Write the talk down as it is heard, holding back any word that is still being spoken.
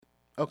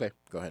Okay,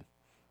 go ahead.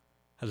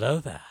 Hello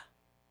there.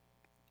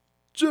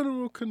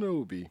 General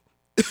Kenobi.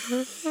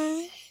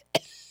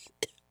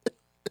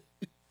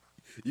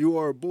 You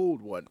are a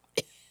bold one.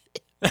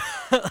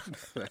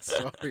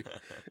 Sorry.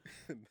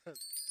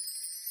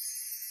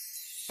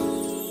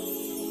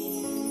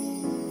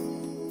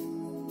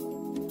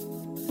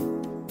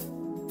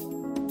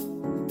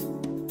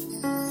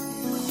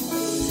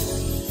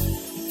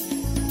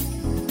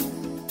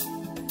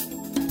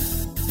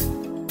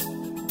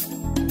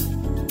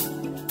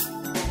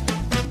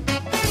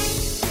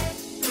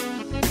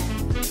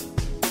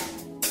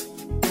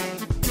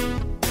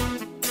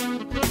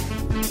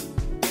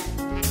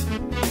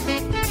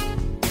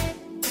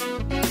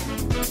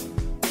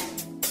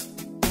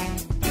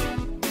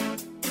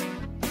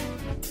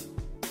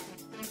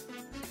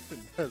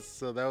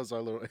 So that was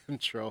our little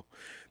intro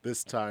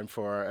this time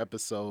for our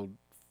episode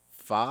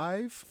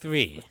 5.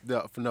 3.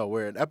 No,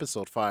 we're in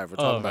episode 5. We're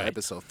Oh, talking about right.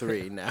 episode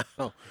 3 now.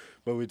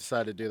 But we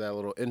decided to do that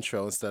little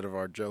intro instead of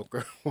our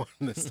Joker one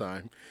this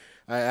time.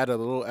 I added a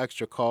little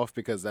extra cough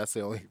because that's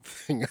the only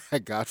thing I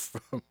got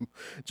from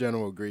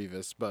General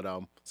Grievous. But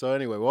so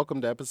anyway,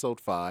 welcome to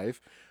episode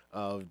 5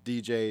 of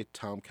DJ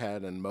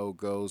Tomcat and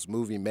Mogo's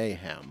Movie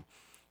Mayhem.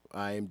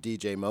 I am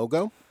DJ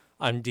Mogo,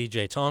 I'm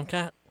DJ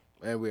Tomcat.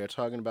 and we are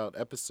talking about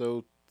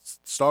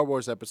Star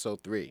Wars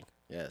Episode 3.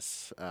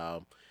 Yes.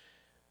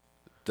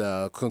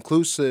 The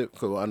conclusive,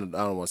 I don't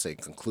want to say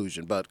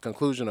conclusion, but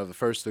conclusion of the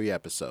first 3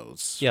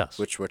 episodes. Yes.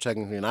 Which were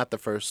technically not the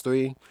first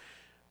 3,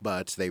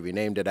 but they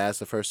renamed it as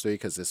the first 3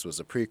 because this was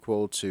a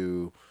prequel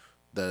to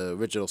the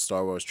original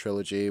Star Wars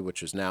trilogy,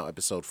 which is now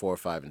episode 4,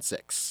 5, and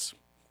 6.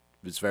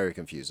 It's very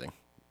confusing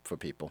for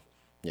people.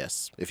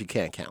 Yes. If you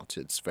can't count,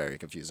 it's very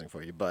confusing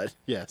for you, but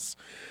yes.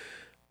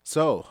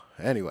 So,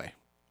 anyway.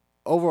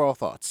 Overall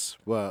thoughts.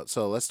 Well,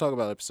 so let's talk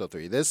about episode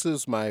 3. This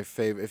is my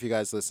favorite. If you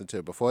guys listened to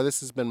it before, this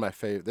has been my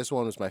favorite. This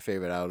one was my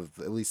favorite out of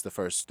at least the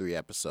first 3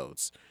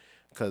 episodes,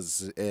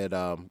 because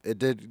it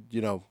did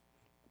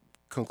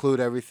conclude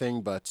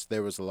everything, but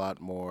there was a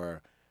lot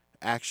more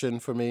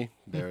action for me.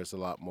 There was a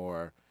lot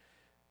more.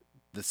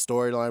 The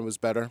storyline was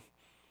better,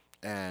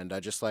 and I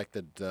just liked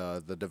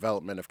the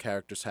development of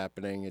characters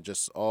happening. It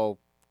just all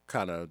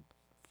kind of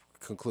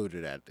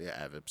concluded at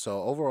it.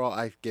 So overall,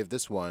 I give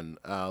this one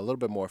a little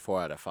bit more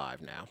 4 out of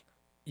 5 now.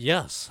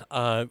 Yes,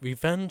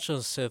 Revenge of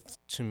the Sith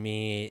to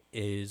me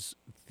is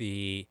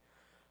the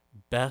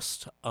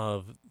best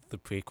of the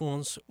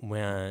prequels,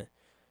 where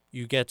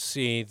you get to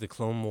see the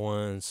Clone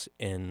Wars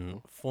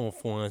in full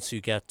force.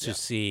 You get to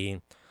see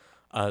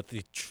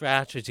the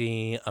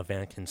tragedy of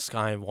Anakin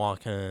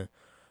Skywalker,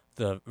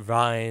 the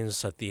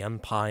rise of the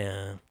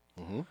Empire,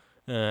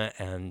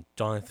 and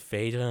Darth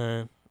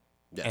Vader,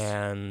 Yes.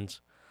 and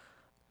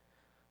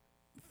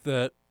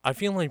I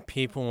feel like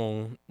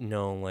people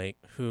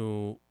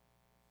who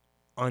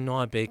are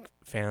not a big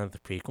fan of the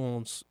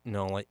prequels,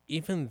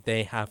 even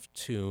they have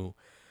to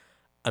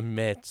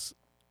admit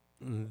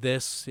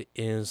this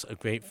is a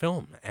great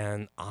film,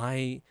 and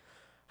I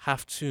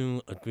have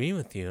to agree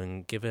with you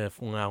and give it a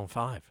 4 out of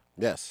 5.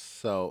 Yes.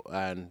 So,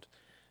 and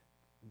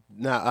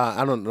now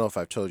I don't know if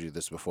I've told you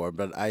this before,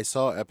 but I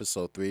saw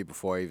episode 3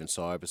 before I even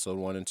saw episode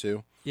 1 and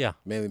 2. Yeah.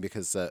 Mainly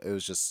because it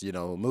was just a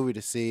movie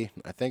to see.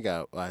 I think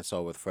I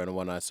saw it with a friend, and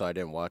one I saw I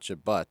didn't watch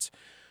it, but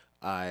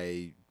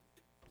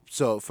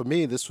so for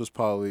me this was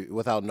probably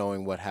without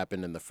knowing what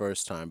happened in the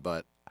first time,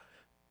 but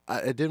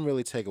it didn't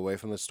really take away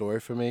from the story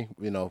for me.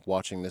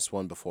 Watching this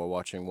one before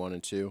watching 1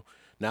 and 2.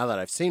 Now that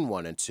I've seen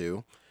 1 and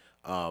 2,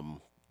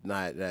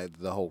 not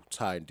the whole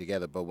tied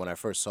together, but when I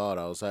first saw it,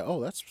 I was like,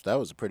 oh, that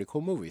was a pretty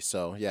cool movie.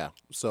 So yeah.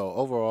 So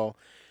overall,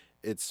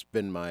 it's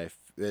been my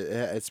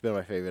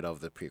favorite of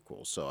the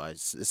prequels. So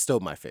it's still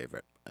my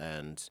favorite,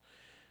 and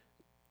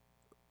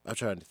I'm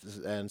trying to.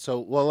 And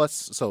so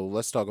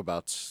let's talk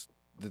about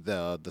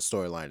the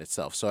storyline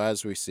itself. So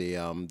as we see,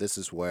 this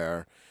is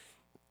where.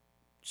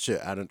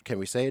 Can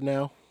we say it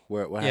now?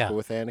 What happened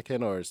with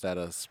Anakin, or is that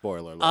a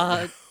spoiler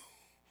alert?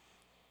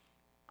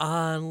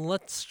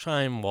 Let's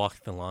try and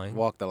walk the line.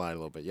 Walk the line a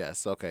little bit.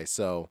 Yes. Okay.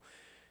 So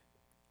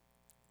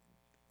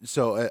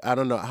I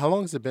don't know, how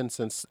long has it been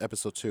since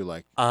episode 2?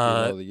 Like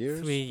the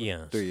years? 3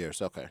 years. 3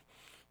 years. Okay.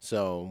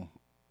 So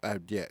I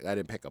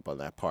didn't pick up on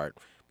that part.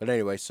 But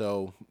anyway,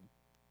 so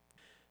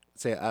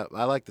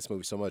I like this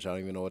movie so much I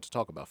don't even know what to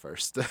talk about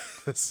first.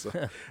 So,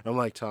 I'm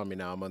like Tommy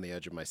now. I'm on the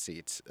edge of my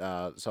seat. So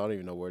I don't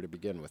even know where to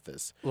begin with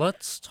this.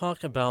 Let's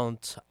talk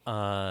about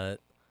the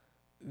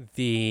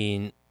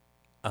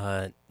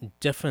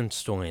different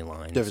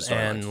storylines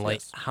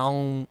yes.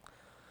 how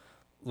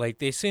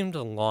they seemed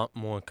a lot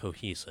more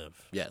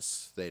cohesive.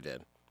 Yes, they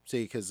did.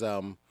 See, because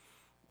like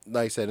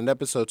I said, in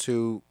episode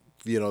 2,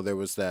 there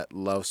was that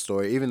love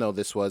story. Even though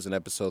this was in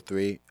episode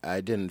 3,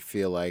 I didn't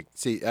feel like.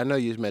 See, I know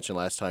you mentioned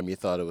last time you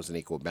thought it was an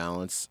equal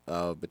balance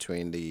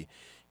between the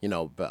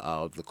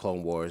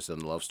Clone Wars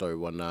and the love story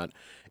and whatnot.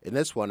 In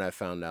this one, I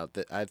found out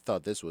that I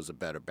thought this was a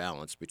better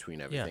balance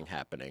between everything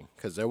happening,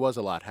 because there was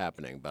a lot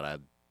happening,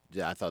 but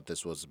I thought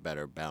this was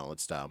better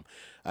balanced.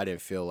 I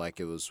didn't feel like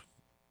it was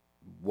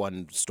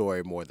one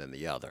story more than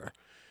the other.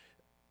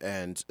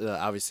 and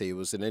obviously it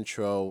was an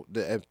intro.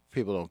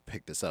 People don't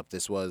pick this up.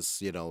 This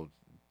was,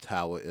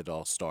 how it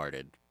all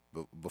started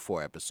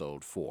before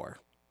episode 4,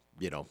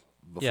 before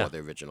Yeah. the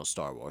original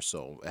Star Wars.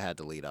 So it had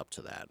to lead up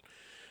to that.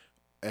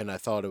 And I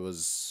thought it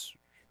was,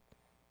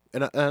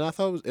 and I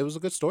thought it was a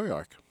good story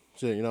arc.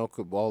 So,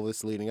 all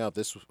this leading up,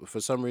 this for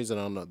some reason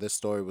I don't know. This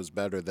story was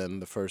better than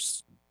the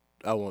first.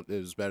 It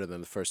was better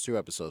than the first 2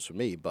 episodes for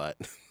me, but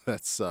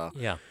that's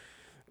Yeah.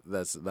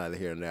 that's neither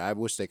here nor there. I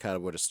wish they kind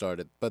of would have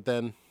started,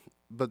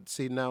 but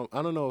see now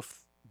I don't know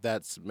if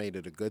that's made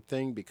it a good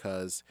thing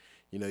because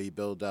you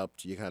build up,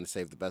 you kind of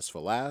save the best for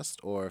last,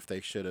 or if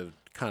they should have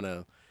kind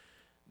of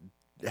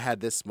had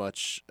this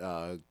much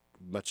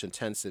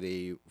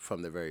intensity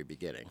from the very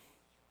beginning.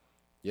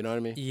 You know what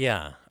I mean?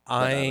 Yeah. But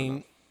I don't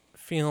know. I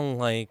feel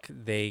like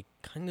they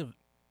kind of.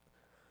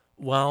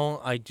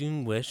 Well, I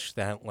do wish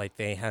that like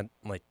they had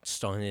like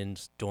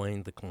started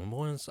during the Clone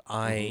Wars.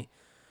 I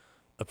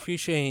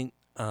appreciate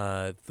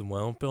the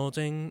world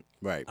building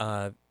Right.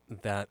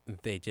 that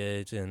they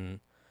did in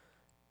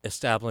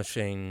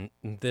establishing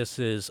this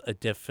is a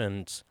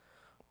different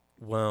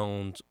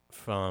world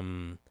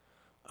from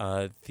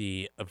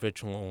the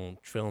original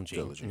trilogy.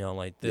 Trilogy.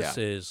 Like this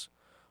Yeah. is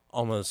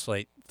almost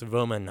like the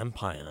Roman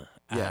Empire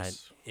at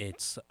Yes.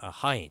 its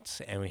height,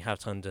 and we have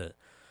to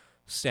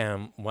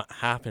understand what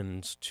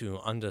happened to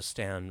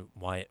understand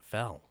why it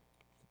fell.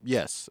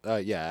 Yes.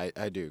 Yeah.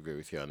 I do agree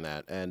with you on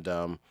that. And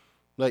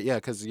but yeah,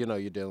 because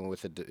you're dealing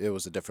with it. It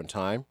was a different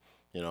time.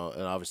 And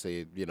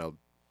obviously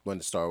when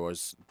the Star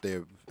Wars,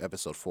 the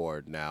episode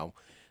 4 now,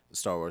 the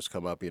Star Wars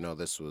come up.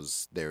 This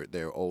was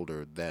they're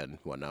older then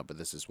whatnot, but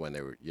this is when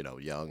they were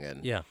young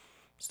and Yeah,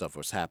 stuff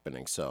was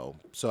happening. So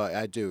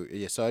I do,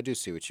 yeah. So I do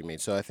see what you mean.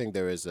 So I think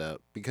there is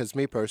because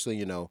me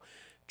personally,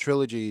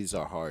 trilogies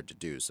are hard to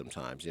do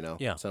sometimes.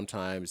 Yeah.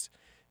 Sometimes,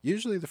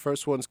 usually the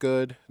first one's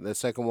good, the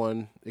second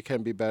one it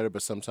can be better,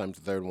 but sometimes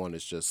the third one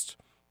is just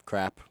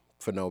crap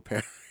for no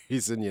apparent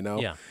reason.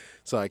 yeah,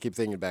 So I keep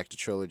thinking back to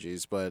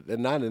trilogies, but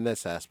and not in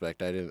this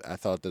aspect. I didn't. I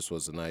thought this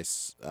was a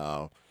nice.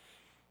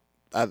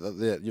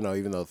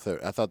 Even though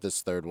I thought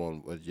this third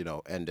one was,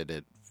 ended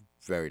it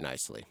very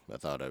nicely. I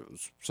thought it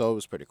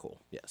was pretty cool.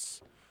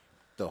 Yes,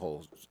 the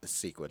whole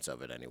sequence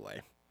of it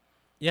anyway.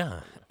 yeah.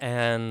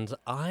 And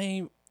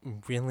I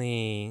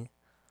really,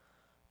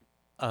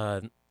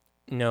 uh,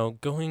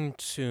 going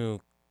to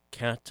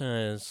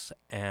characters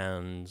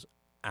and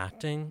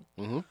acting,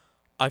 Mm-hmm.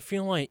 I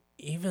feel like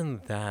even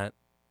that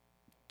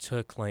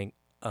took like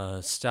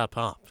a step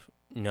up.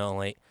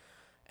 Like,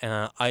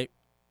 I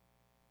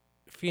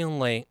feel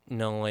like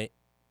like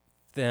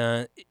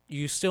that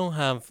you still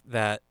have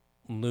that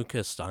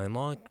Lucas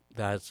dialogue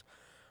that's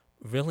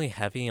really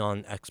heavy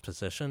on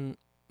exposition,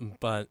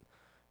 but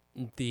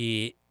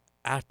the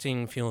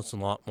acting feels a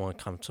lot more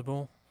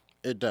comfortable.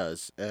 It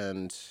does,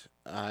 and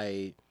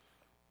I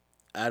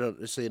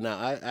don't see now.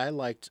 I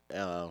liked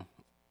Anakin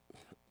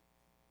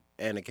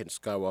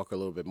Skywalker a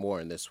little bit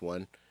more in this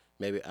one.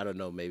 Maybe I don't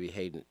know. Maybe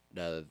Hayden.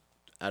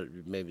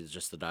 Maybe it's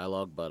just the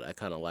dialogue, but I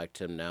kind of liked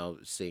him now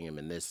seeing him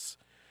in this.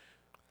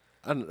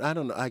 I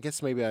don't know. I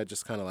guess maybe I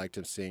just kind of liked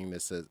him seeing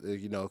this, as,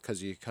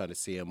 because you kind of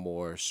see him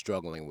more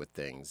struggling with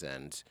things,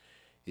 and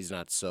he's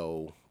not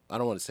so. I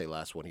don't want to say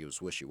last one he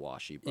was wishy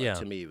washy, but Yeah.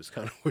 to me he was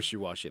kind of wishy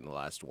washy in the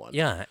last one.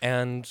 Yeah,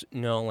 and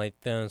like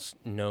there's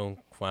no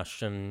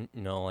question,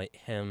 like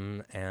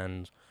him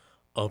and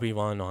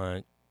Obi-Wan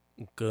are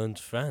good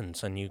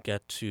friends, and you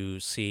get to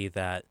see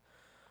that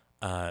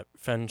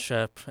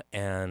friendship,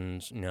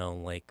 and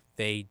like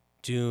they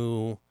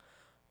do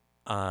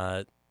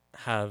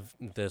have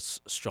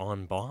this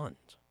strong bond.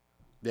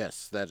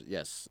 Yes,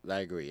 I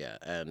agree. Yeah,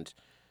 and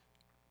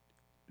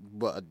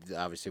well,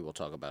 obviously we'll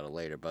talk about it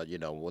later, but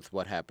with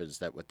what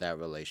happens with that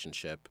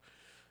relationship.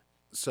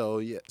 So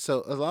yeah,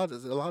 so a lot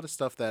of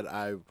stuff that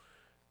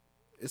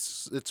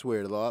it's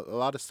weird. A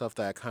lot of stuff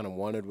that I kind of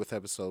wanted with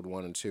episode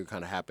 1 and 2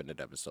 kind of happened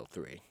in episode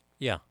 3.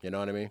 Yeah, You know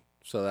what I mean?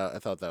 So I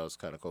thought that was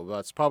kind of cool. But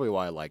that's probably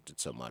why I liked it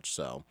so much.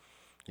 So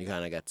you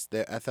kind of got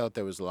there. I thought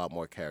there was a lot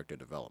more character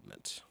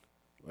development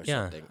or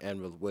yeah, something,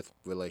 and with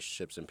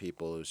relationships and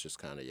people, it was just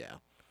kind of yeah.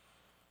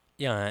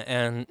 yeah,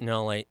 and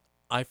like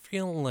I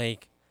feel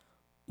like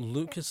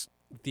Lucas,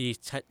 the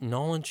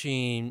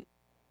technology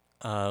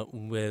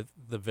with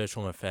the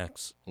visual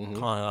effects Mm-hmm.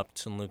 caught up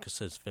to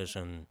Lucas's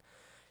vision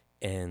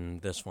in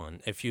this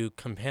one. If you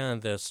compare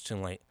this to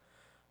like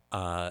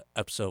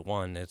episode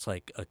 1, it's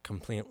like a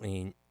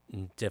completely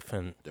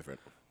different Different.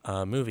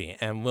 movie,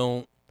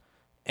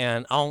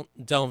 and I'll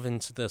delve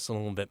into this a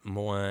little bit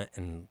more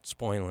in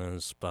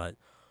spoilers, but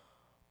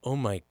oh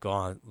my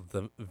god,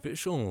 the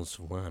visuals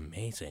were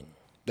amazing.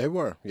 They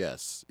were,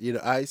 yes.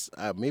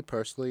 Me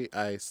personally,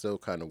 I still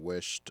kind of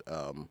wished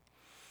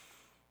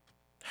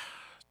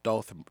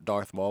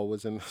Darth Maul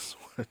was in this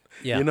one.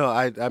 Yeah,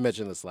 I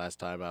mentioned this last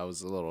time. I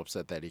was a little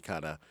upset that he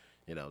kind of,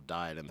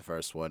 died in the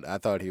first one. I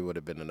thought he would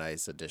have been a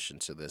nice addition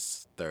to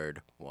this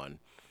third one,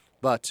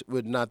 but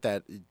with not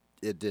that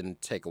it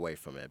didn't take away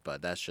from it.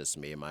 But that's just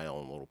me and my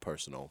own little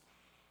personal,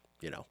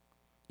 you know,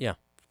 yeah,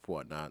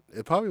 whatnot.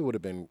 It probably would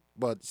have been,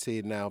 well,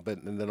 see now,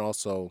 but and then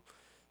also,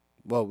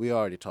 well, we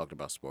already talked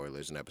about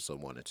spoilers in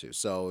episode 1 and 2.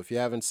 So if you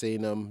haven't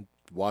seen them,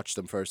 watch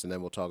them first and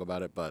then we'll talk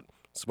about it. But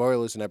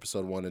spoilers in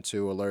episode 1 and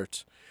 2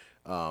 alert.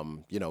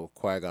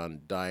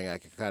 Qui-Gon dying, I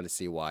can kind of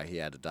see why he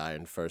had to die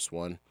in the first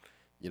one,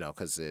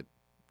 because it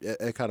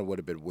kind of would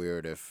have been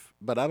weird if,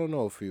 but I don't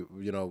know if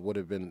would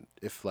have been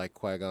if like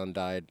Qui-Gon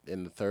died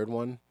in the third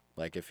one,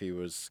 like if he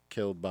was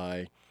killed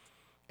by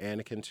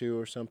Anakin too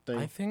or something.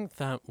 I think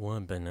that would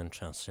have been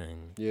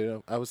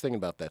interesting. I was thinking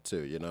about that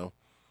too,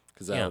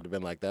 because that Yeah. would have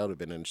been that would have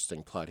been an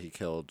interesting plot. He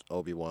killed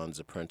Obi-Wan's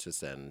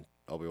apprentice and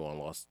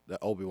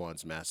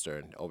Obi-Wan's master,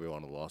 and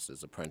Obi-Wan lost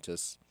his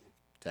apprentice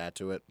to add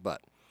to it,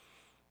 but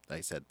like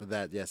I said,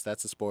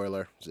 that's a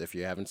spoiler. If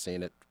you haven't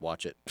seen it,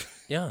 watch it.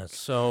 Yeah,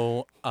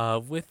 so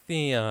with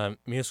the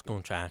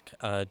musical track,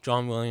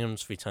 John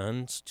Williams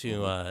returns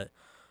to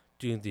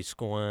do the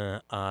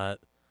score.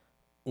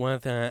 Were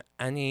there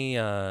any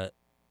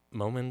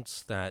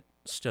moments that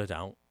stood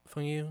out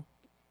for you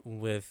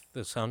with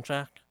the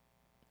soundtrack?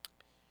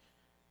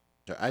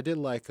 I did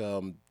like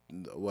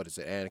what is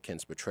it,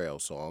 Anakin's betrayal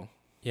song.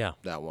 Yeah.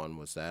 That one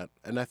was that.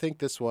 And I think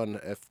this one,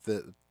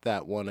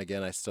 that one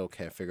again, I still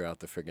can't figure out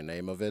the friggin'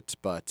 name of it,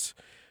 but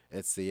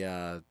it's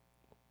the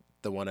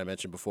one I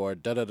mentioned before.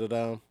 Da da da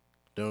da,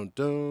 dum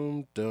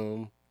dum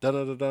dum, da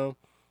da da da,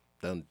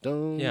 dum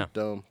dum Yeah.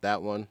 dum.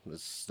 That one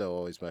was still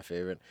always my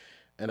favorite.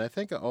 And I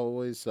think I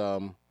always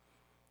what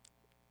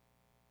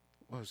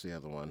was the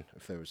other one?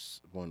 If there was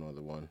one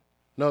other one.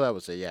 No, that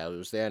was it. Yeah, it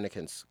was the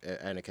Anakin's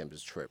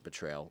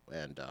betrayal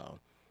and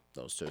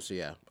those two. So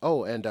yeah.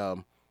 Oh, and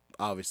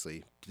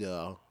obviously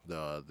the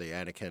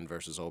Anakin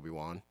versus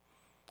Obi-Wan,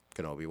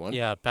 Kenobi one.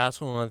 Yeah,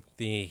 Battle of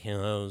the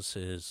Heroes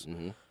is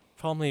Mm-hmm.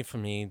 probably for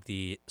me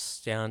the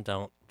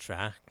standout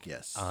track.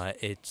 Yes.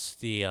 It's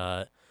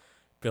the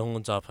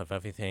build up of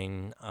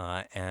everything,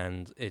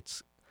 and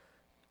it's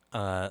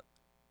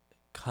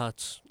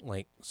cut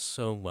like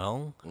so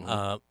well.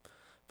 Mhm.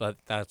 But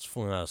that's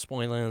for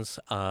spoilers.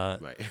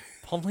 Right.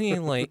 Probably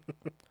like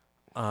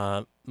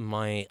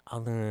my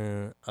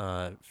other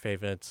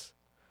favorites.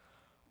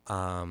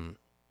 I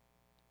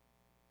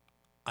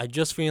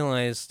just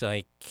realized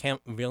I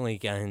can't really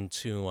get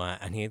into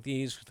any of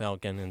these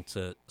without getting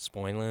into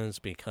spoilers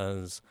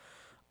because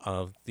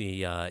of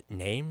the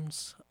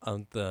names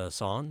of the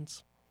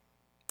songs.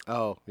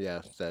 Oh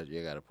yeah, that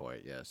you got a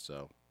point. Yes.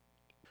 So,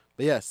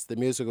 but yes, the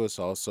music was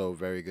also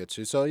very good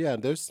too. So yeah,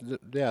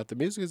 the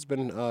music has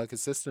been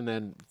consistent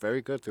and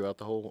very good throughout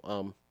the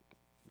whole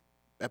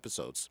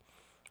episodes,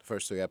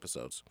 first 3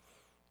 episodes.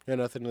 Yeah,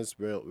 nothing has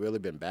really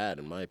been bad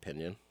in my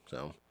opinion.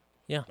 So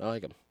Yeah. I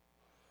like them.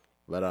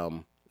 But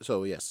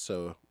so yes,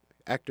 so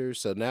actors.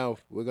 So now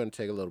we're going to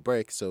take a little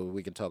break so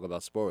we can talk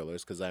about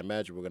spoilers because I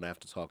imagine we're going to have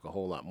to talk a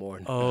whole lot more.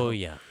 Oh now.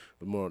 yeah.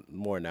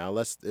 More now.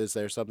 Is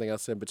there something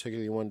else in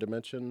particular you wanted to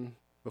mention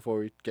before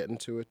we get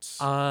into it?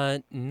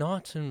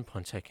 Not in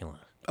particular.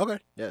 Okay.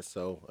 Yes.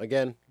 So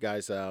again,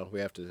 guys, we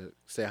have to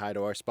say hi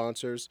to our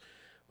sponsors.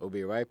 We'll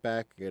be right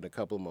back in a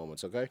couple of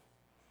moments. Okay.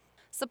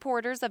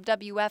 Supporters of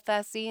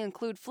WFSC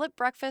include Flip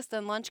Breakfast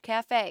and Lunch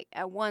Cafe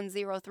at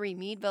 103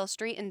 Meadville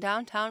Street in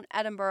downtown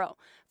Edinboro.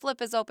 Flip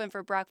is open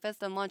for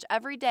breakfast and lunch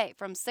every day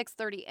from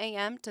 6:30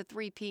 a.m. to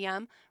 3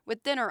 p.m.,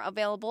 with dinner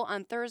available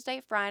on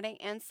Thursday, Friday,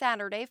 and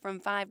Saturday from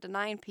 5 to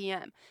 9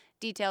 p.m.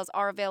 Details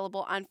are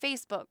available on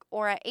Facebook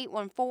or at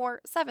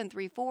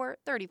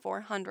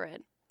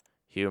 814-734-3400.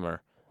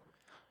 Humor.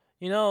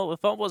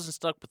 If I wasn't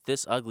stuck with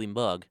this ugly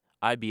mug,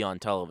 I'd be on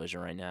television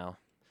right now.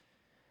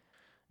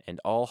 And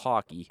all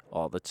hockey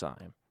all the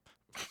time.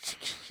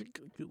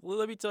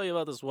 Let me tell you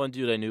about this one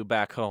dude I knew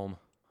back home.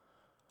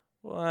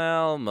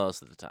 Well,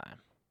 most of the time.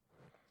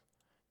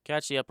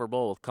 Catch the Upper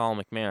Bowl with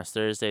Colin McManus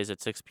Thursdays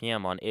at 6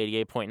 p.m. on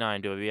 88.9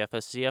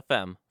 WFSC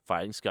FM,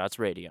 Fighting Scots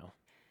Radio.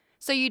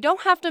 So you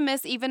don't have to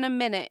miss even a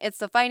minute. It's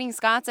the Fighting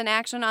Scots in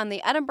action on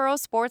the Edinboro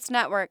Sports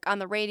Network, on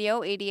the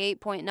radio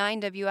 88.9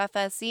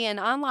 WFSC,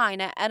 and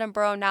online at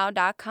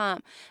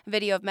edinboronow.com.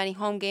 Video of many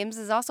home games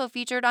is also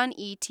featured on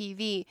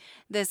ETV.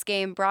 This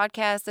game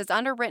broadcast is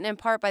underwritten in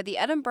part by the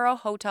Edinboro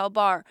Hotel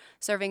Bar,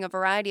 serving a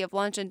variety of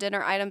lunch and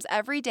dinner items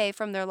every day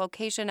from their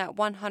location at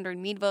 100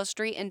 Meadville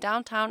Street in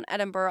downtown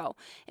Edinboro.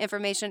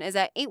 Information is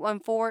at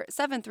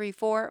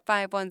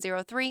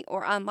 814-734-5103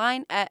 or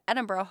online at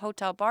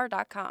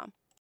edinborohotelbar.com.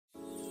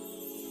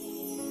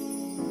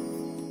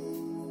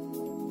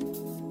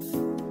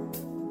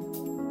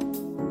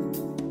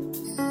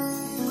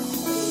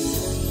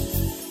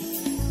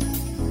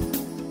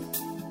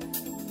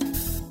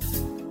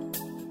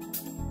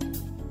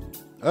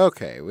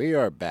 Okay, we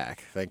are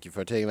back. Thank you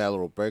for taking that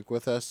little break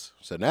with us.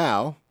 So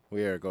now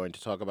we are going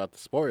to talk about the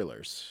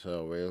spoilers.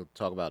 So we'll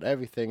talk about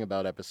everything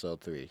about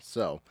episode 3.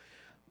 So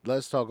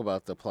let's talk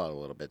about the plot a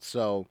little bit.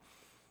 So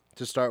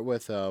to start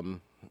with,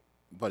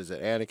 what is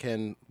it?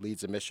 Anakin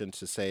leads a mission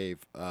to save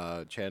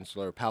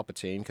Chancellor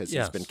Palpatine because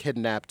Yes. he's been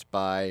kidnapped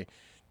by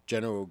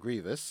General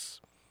Grievous,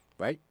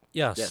 right?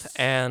 Yes. Yes.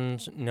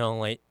 And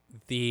like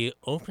the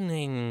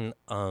opening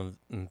of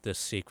this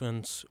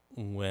sequence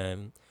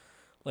when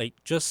like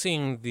just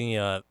seeing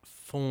the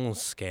full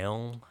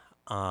scale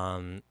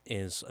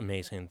is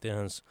amazing.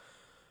 There's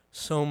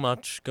so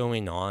much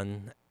going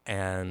on,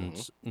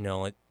 and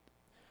like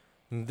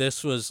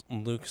this was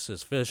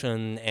Lucas's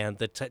vision, and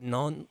the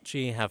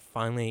technology have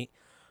finally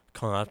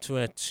caught up to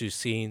it to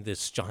see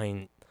this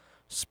giant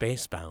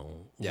space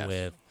battle Yes.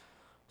 with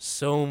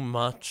so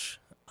much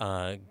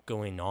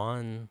going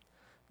on.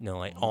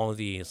 Like all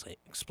these like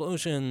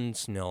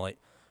explosions. Like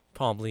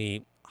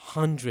probably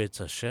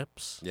hundreds of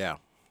ships. Yeah.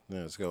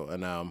 Let's go.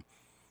 And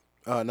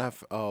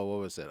what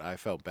was it? I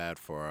felt bad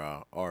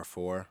for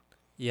R4.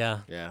 Yeah.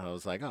 Yeah, I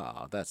was like,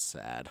 oh, that's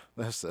sad.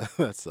 That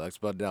sucks.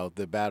 But no,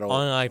 the battle.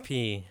 On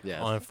IP.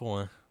 Yes. On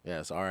 4.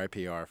 Yes,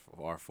 R.I.P.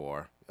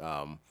 R4.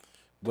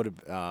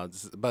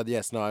 But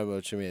yes, no, I know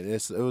what you mean.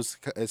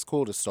 It's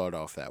cool to start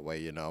off that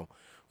way,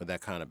 with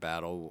that kind of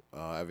battle.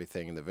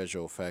 Everything in the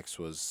visual effects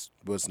was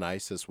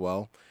nice as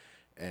well,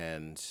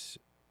 and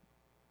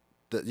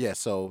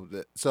so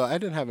I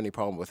didn't have any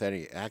problem with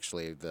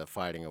the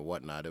fighting and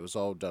whatnot. It was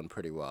all done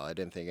pretty well. I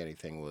didn't think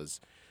anything was.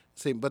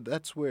 See, but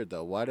that's weird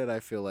though. Why did I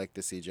feel like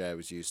the CGI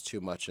was used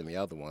too much in the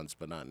other ones,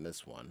 but not in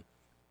this one?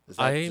 Is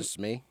that just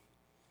me?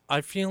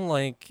 I feel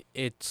like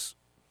it's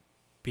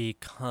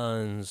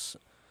because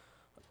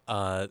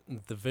the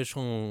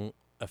visual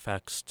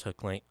effects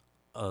took like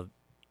a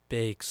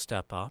big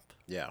step up.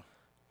 Yeah.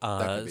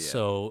 That could be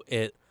So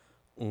it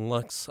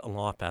looks a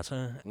lot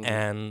better. Mhm.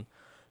 And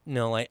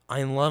like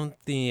I love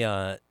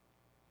the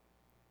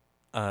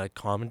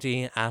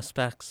comedy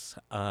aspects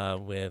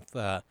with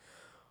the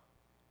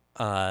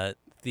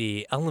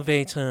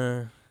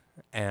elevator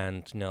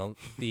and the Right,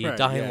 yeah,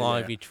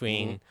 dialogue yeah.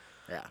 between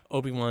Yeah.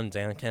 Obi-Wan and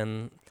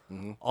Anakin.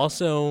 Mhm.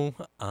 Also,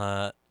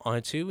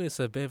 R2 is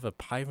a bit of a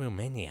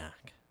pyromaniac.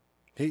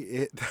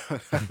 I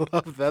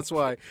love that's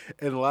why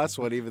in the last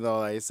one, even though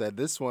I said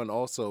this one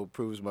also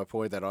proves my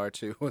point that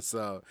R2 was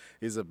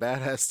he's a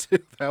badass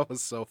too. That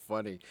was so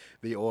funny.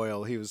 The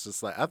oil, he was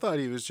just like, I thought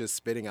he was just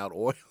spitting out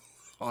oil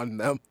on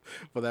them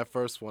for that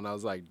first one. I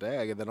was like,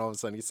 dang, and then all of a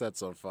sudden he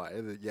sets on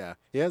fire. Yeah,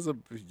 he has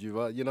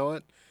you know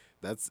what?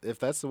 If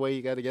that's the way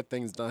you got to get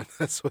things done,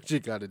 that's what you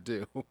got to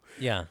do.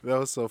 Yeah. That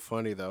was so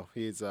funny though.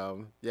 He's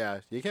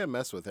you can't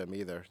mess with him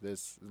either.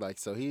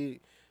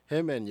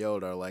 Him and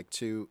Yoda are like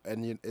two,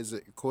 and is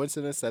it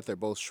coincidence that they're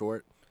both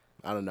short?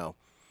 I don't know.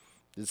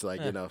 It's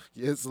like,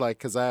 it's like,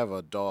 because I have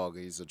a dog,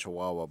 he's a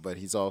Chihuahua, but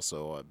he's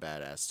also a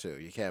badass too.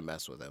 You can't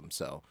mess with him,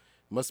 so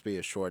it must be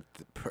a short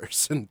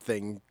person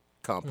thing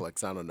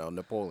complex. I don't know,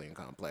 Napoleon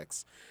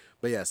complex.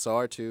 But yeah, so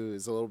R2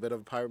 is a little bit of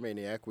a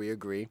pyromaniac, we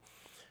agree.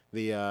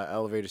 The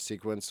elevator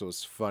sequence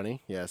was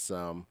funny, yes.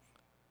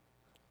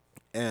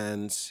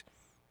 And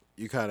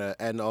you kind of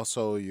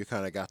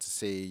got to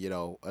see,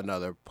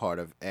 another part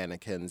of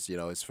Anakin's,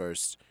 his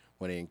first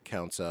when he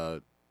encounters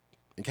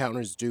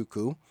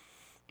Dooku,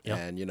 Yep.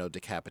 and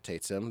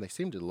decapitates him. They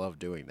seem to love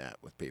doing that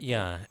with people.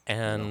 Yeah,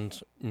 and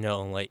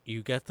like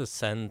you get the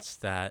sense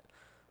that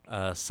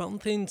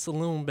something's a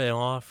little bit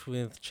off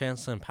with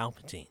Chancellor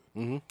Palpatine.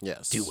 Mm-hmm.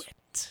 Yes. Do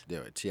it.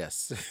 Do it.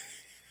 Yes.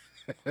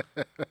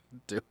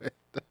 Do it.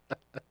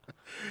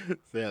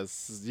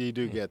 Yes, you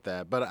do get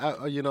that. But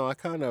I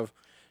kind of,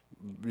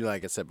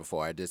 like I said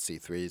before, I did see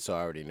 3, so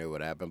I already knew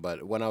what happened.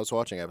 But when I was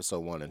watching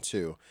episode 1 and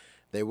 2,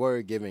 they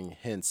were giving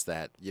hints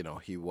that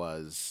he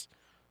was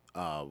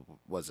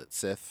it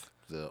Sith?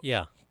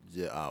 Yeah.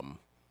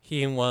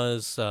 He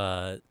was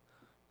Sith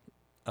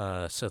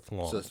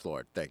Lord. Sith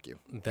Lord. Thank you.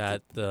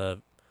 That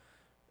the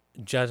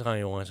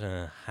Jedi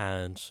Order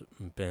had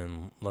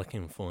been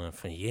looking for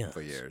years.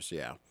 For years,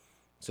 yeah.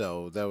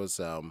 So that was,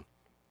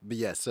 but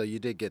yeah. So you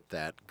did get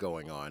that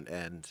going on,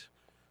 and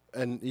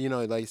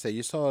like you say,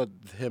 you saw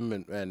him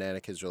and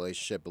Anakin's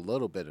relationship a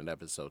little bit in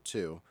episode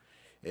 2.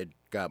 It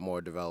got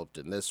more developed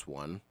in this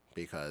one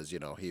because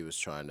he was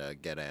trying to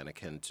get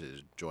Anakin to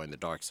join the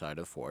dark side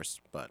of the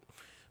Force. But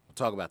we'll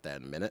talk about that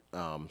in a minute.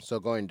 So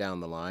going down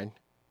the line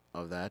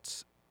of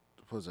that,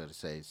 what was I to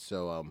say?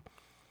 So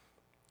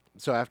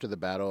after the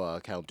battle,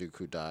 Count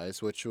Dooku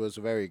dies, which was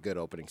a very good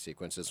opening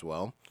sequence as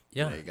well.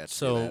 Yeah. You got to see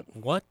So that.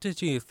 what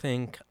did you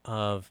think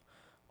of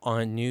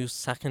our new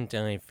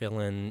secondary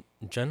villain,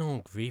 General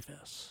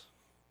Grievous?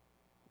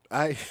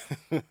 So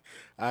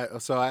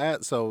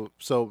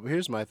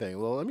here's my thing.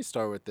 Well, let me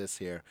start with this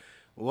here.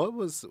 What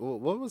was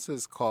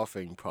his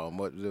coughing problem?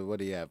 What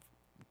do you have?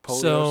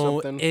 Polio So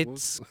or something?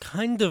 it's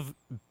kind of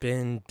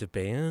been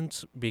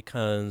debated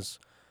because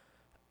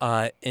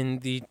in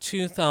the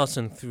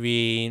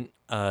 2003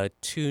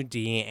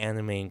 2D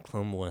anime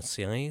Clone Wars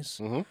series,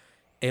 Mhm.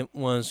 it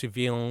was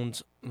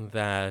revealed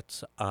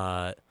that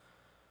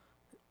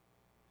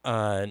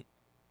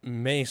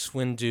Mace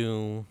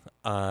Windu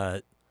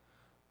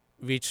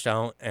reached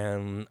out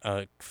and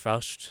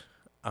crushed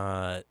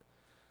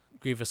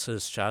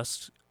Grievous's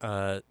chest,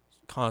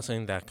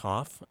 causing that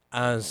cough.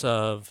 As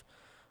of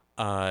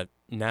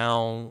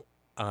now,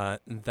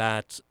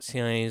 that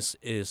series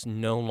is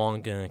no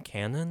longer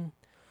canon.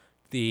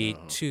 The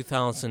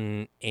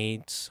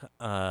 2008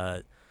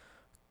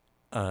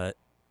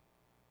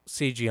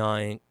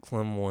 CGI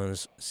Clone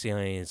Wars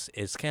series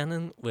is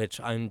canon,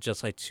 which I'm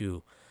just like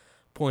to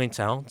point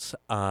out,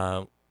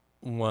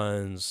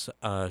 was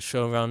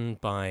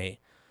showrun by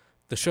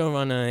the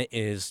showrunner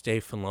is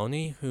Dave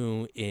Filoni,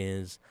 who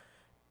is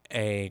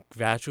a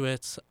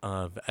graduate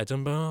of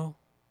Edinburgh,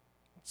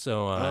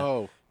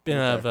 so bit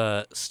of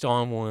a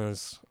Star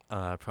Wars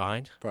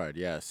pride. Pride,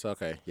 yes.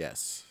 Okay,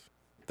 yes.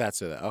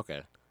 That's it.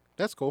 Okay.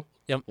 That's cool.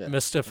 Yep, Yeah.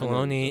 Mr.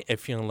 Filoni,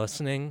 if you're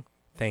listening,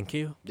 thank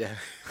you. Yeah.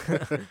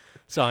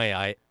 Sorry,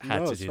 I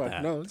had to it's do fine.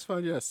 that. No, it's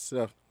fine, yes.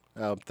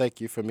 Thank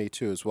you for me,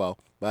 too, as well.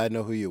 I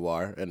know who you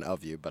are and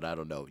of you, but I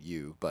don't know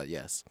you. But,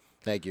 yes,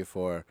 thank you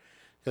for...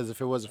 Because if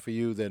it wasn't for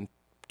you, then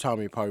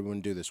Tommy probably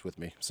wouldn't do this with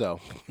me, so...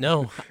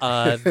 No,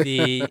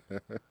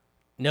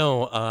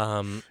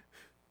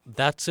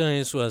 that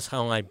series was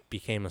how I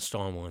became a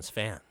Star Wars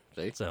fan.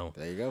 See? So,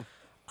 There you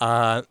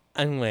go.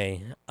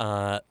 anyway,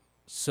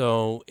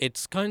 so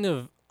it's kind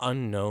of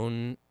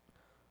unknown,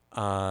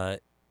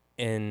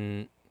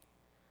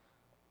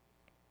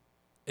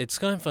 it's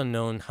kind of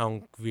unknown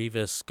how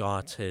Grievous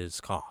got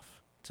his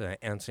cough,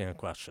 to answer your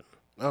question.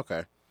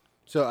 Okay.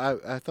 So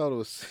I thought it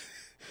was...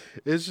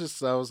 It's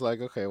just, I was like,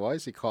 okay, why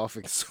is he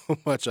coughing so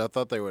much? I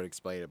thought they would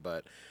explain it,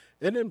 but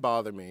it didn't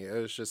bother me. It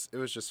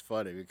was just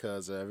funny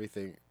because of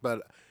everything.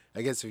 But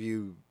I guess if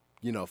you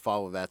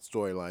follow that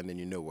storyline, then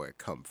you know where it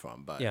come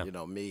from. But, Yeah.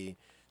 Me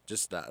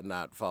just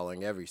not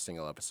following every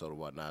single episode or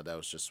whatnot, that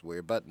was just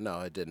weird. But no,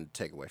 it didn't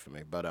take away from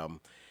me. But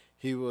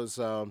he was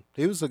a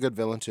good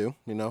villain too,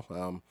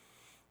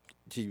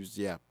 he was,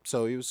 yeah.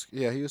 So he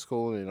was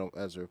cool,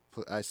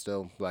 I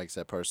still, like I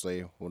said,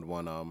 personally would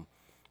want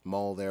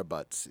Maul there,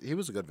 but he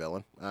was a good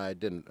villain. I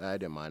didn't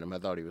mind him. I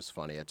thought he was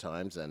funny at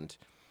times, and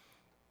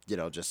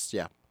just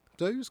yeah.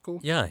 So he was cool.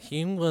 Yeah,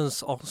 he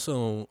was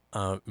also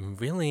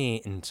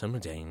really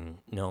intimidating,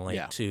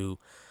 Yeah. to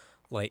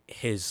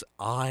his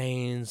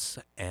eyes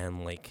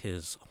and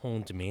his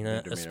whole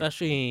demeanor, Demeanor.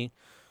 especially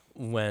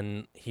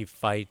when he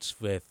fights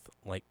with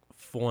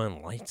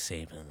foreign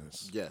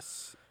lightsabers.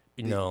 Yes.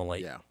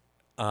 Yeah.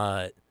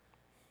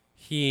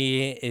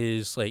 He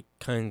is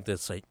kind of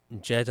this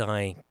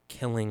Jedi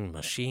killing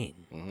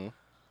machine. Mm-hmm.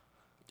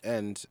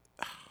 And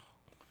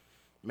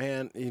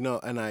man,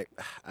 and I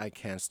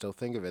can't still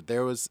think of it.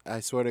 There was,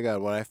 I swear to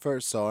God, when I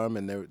first saw him,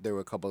 and there were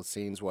a couple of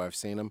scenes where I've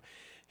seen him,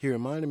 he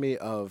reminded me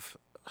of.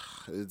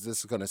 This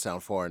is gonna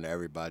sound foreign to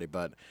everybody,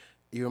 but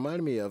he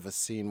reminded me of a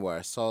scene where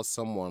I saw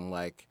someone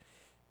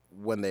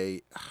when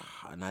they,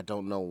 and I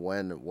don't know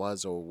when it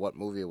was or what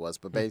movie it was,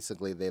 but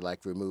basically they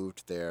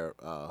removed their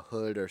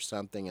hood or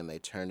something, and they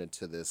turned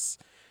into this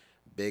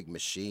big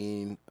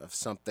machine of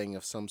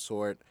some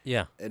sort.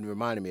 Yeah. It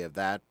reminded me of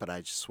that, but I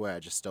just swear I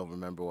just don't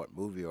remember what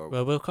movie or...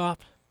 RoboCop?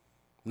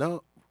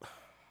 No,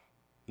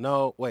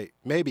 wait,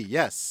 maybe,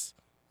 yes,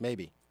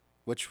 maybe.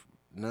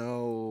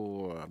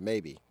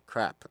 Maybe.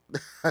 Crap.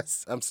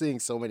 I'm seeing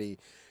so many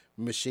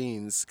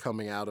machines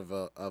coming out of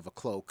a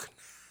cloak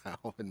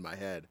now in my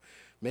head.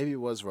 Maybe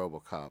it was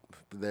RoboCop.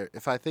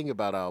 If I think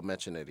about it, I'll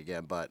mention it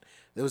again. But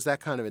there was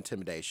that kind of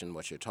intimidation,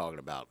 what you're talking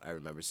about, I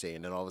remember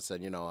seeing. And all of a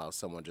sudden, how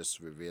someone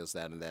just reveals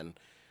that, and then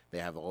they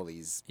have all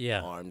these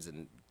arms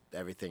and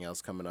everything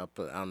else coming up.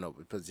 But I don't know.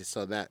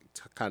 So that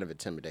kind of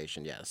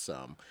intimidation, yes,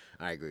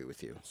 I agree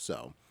with you.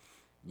 So,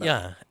 but,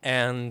 yeah,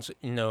 and,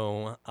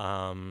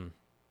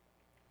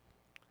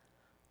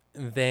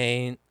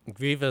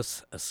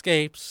 Grievous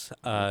escapes.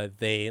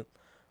 They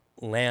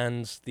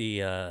land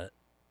the...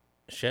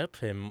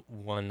 ship in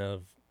one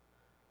of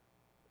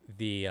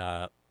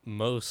the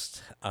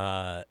most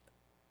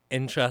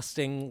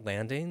interesting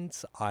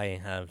landings I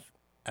have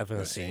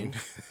ever seen.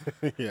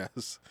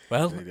 Yes.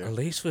 Well, They do. at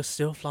least we're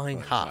still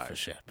flying half a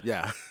ship.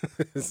 Yeah.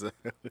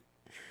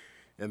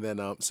 And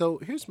then so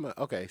here's my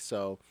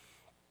so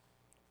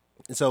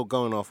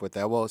going off with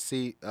that. Well,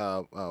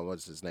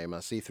 what's his name?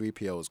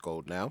 C-3PO is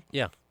gold now.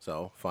 Yeah.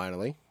 So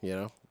finally, we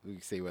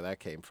can see where that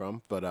came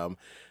from. But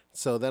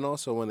so then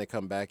also when they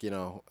come back,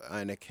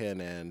 Anakin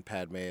and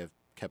Padme have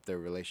kept their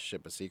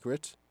relationship a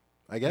secret,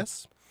 I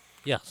guess.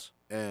 Yes.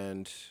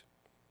 And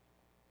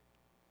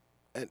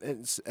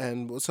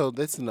so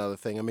that's another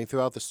thing. I mean,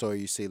 throughout the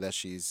story, you see that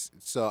she's.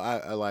 So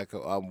I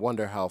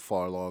wonder how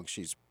far along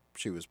she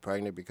was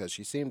pregnant, because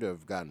she seemed to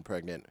have gotten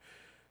pregnant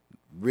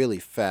really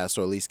fast,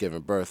 or at least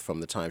given birth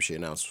from the time she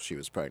announced she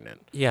was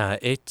pregnant. Yeah,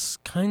 it's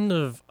kind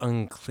of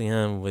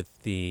unclear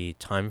with the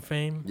time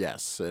frame.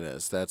 Yes, it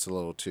is. That's a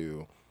little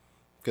too.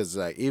 Because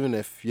even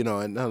if,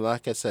 and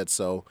like I said,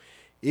 so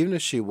even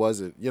if she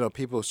wasn't,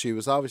 she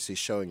was obviously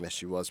showing that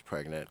she was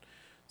pregnant.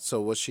 So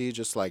was she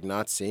just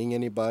not seeing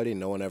anybody?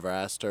 No one ever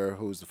asked her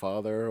who's the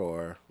father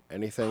or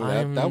anything?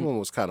 That one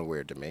was kind of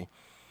weird to me.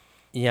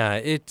 Yeah,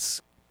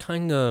 it's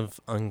kind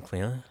of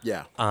unclear.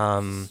 Yeah.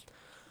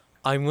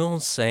 I will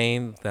say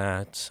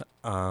that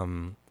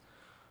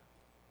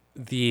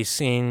the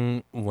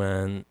scene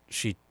when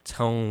she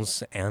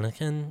tells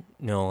Anakin,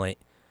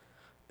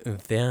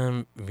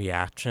 their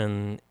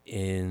reaction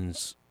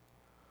is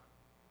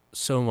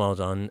so well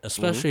done,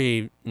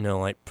 especially,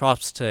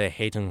 props to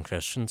Hayden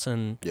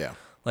Christensen. Yeah.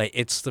 like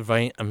it's the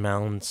right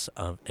amount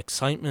of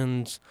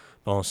excitement,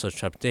 but also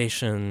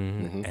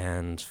trepidation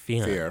and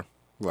Fear,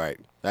 right?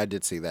 I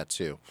did see that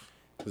too,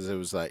 because it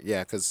was like,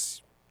 yeah,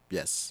 because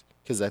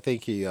I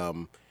think he,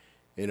 then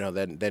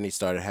he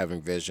started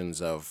having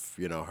visions of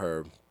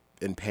her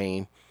in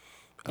pain.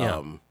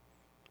 Yeah.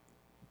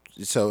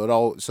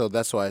 So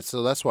that's why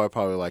I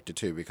probably liked it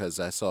too, because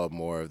I saw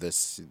more of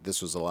this.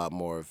 This was a lot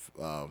more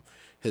of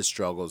his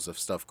struggles of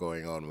stuff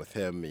going on with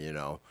him,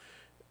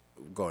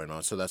 going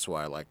on. So that's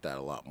why I like that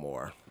a lot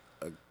more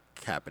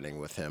happening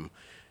with him.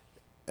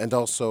 And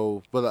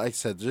also, but like I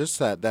said, just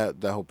that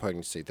whole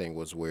pregnancy thing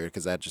was weird,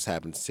 because that just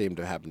seemed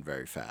to happen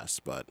very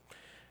fast. But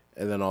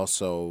and then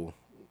also,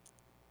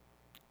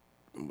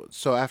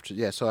 so after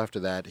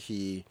that,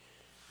 he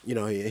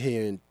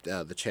and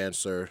the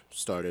chancellor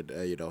started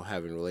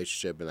having a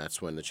relationship, and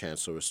that's when the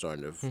chancellor was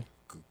starting to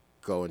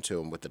go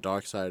into him with the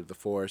dark side of the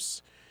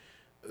force.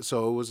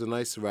 So it was a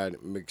nice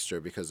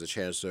mixture, because the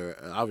chancellor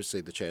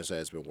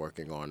has been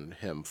working on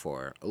him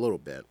for a little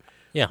bit.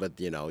 Yeah. But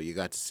you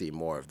got to see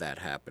more of that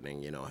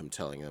happening. Him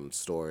telling him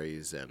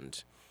stories,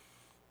 and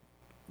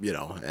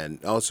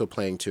and also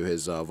playing to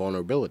his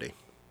vulnerability.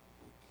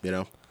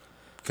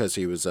 Because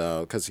he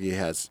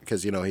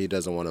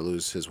doesn't want to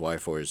lose his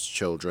wife or his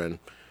children,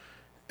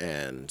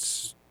 and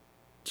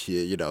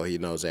he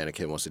knows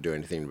Anakin wants to do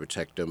anything to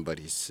protect him, but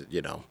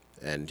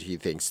and he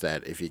thinks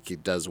that if he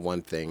does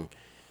one thing,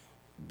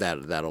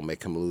 that'll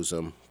make him lose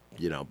them.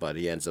 But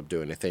he ends up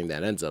doing a thing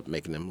that ends up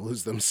making him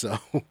lose them. So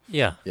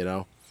Yeah.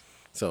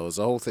 So it was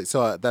a whole thing.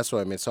 So that's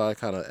what I mean. So I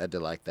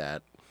did like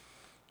that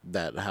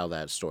how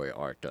that story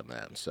arced on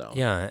that. So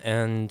Yeah,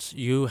 and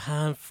you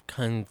have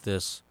kind of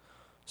this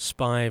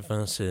spy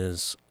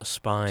versus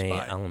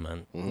spy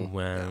element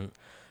when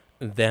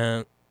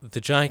the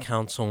Jedi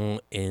Council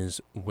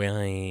is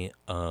wary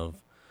of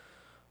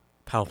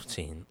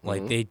Palpatine.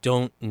 Like, they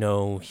don't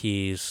know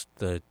he's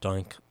the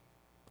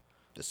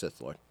Sith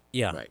Lord.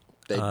 Yeah. Right.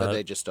 But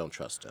they just don't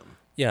trust him.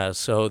 Yeah,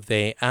 so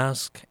they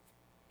ask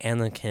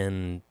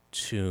Anakin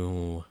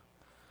to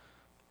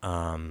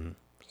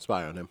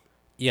Spy on him.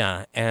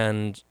 Yeah,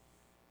 and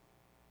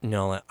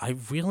I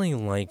really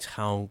liked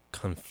how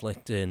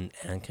conflicted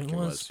Anakin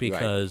was,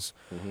 because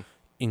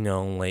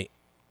like,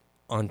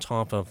 on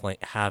top of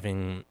like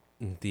having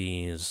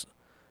these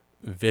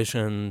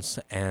visions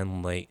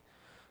and like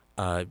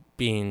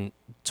being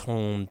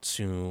told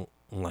to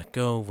let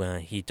go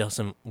when he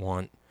doesn't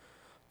want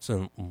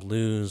to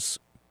lose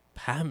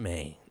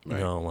Padme,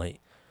 like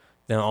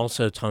they're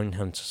also telling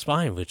him to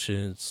spy, which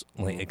is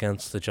like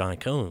against the Jedi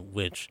Code,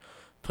 which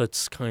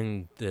puts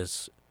kind of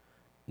this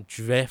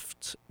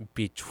drift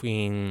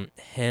between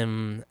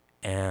him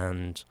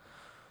and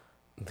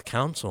the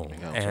council,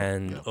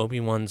 and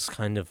Obi-Wan's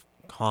kind of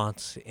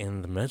caught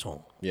in the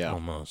middle,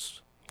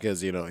 almost.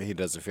 Because he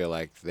doesn't feel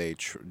like they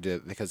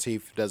because he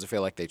doesn't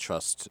feel like they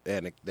trust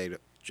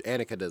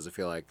Anakin doesn't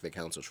feel like the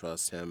council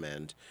trusts him,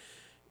 and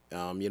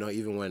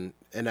even when,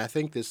 and I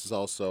think this is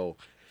also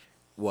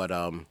what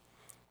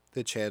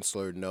the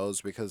chancellor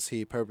knows, because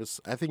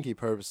I think he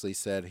purposely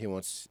said he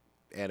wants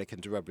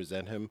Anakin to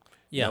represent him,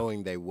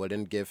 knowing they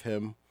wouldn't give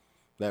him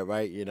that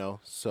right,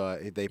 so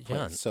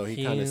so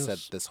he kind of set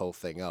this whole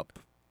thing up.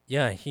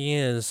 Yeah, he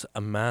is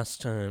a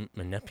master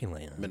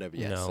manipulator. Yes,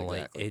 exactly.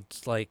 Like,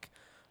 it's like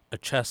a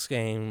chess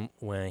game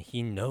where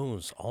he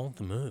knows all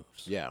the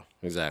moves. Yeah,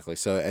 exactly.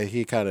 So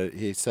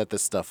he set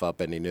this stuff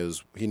up, and he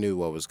knew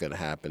what was going to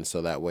happen,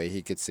 so that way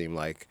he could seem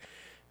like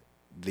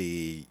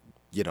that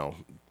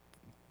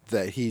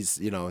he's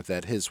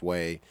that his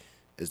way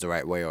is the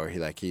right way, or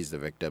he's the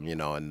victim,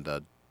 and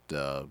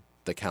the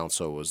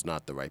council was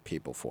not the right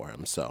people for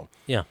him. So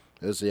yeah,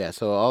 it was,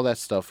 so all that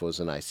stuff was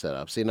a nice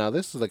setup. See, now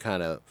this is the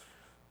kind of,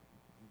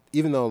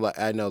 even though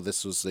I know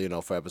this was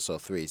for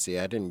episode 3. See,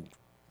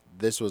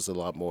 this was a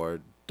lot more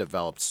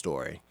developed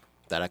story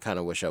that I kind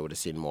of wish I would have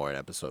seen more in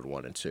episode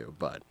 1 and 2.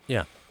 But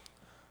yeah,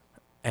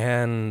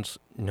 and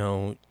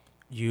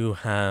you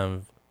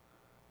have,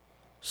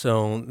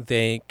 so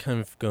they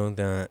kind of go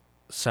their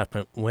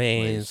separate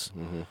ways.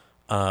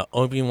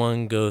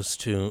 Obi-Wan goes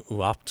to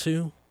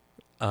Uaptu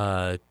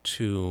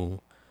to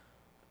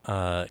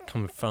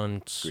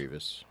confront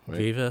Grievous. Right?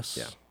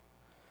 Grievous.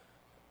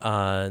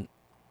 Yeah.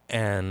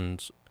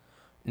 And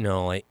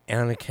like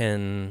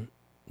Anakin,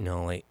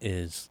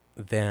 is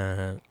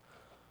there,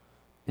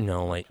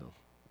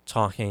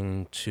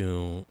 talking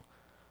to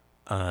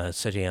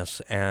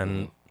Sidious,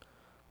 and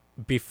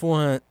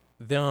before,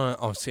 there are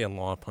obviously a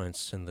lot of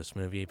points in this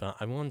movie, but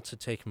I wanted to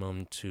take a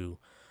moment to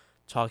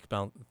talk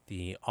about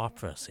the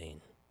opera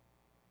scene.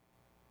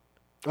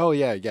 Oh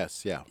yeah,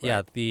 yes, yeah. Right.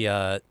 Yeah,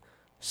 the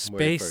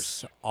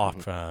space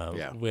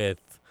opera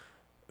with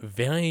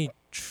very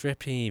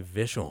trippy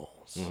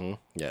visuals.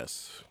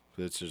 Yes,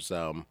 it's just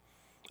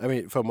I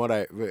mean, from what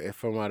I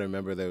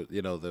remember,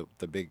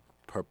 the big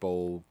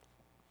purple,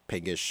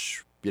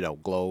 pinkish,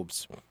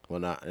 globes,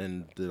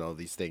 and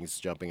these things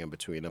jumping in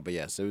between them. But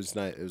yes, it was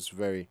nice. It was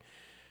very,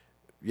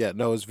 it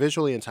was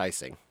visually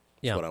enticing.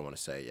 That's what I want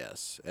to say.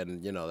 Yes,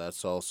 and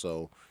that's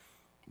also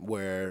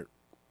where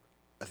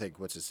I think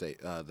what's it say?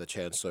 The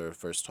Chancellor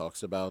first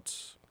talks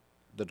about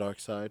the dark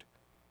side.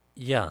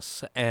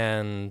 Yes,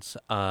 and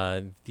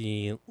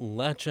the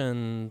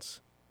legend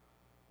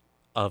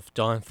of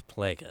Darth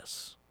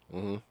Plagueis.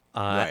 Mm-hmm.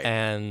 Right.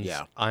 And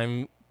Yeah.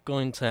 I'm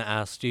going to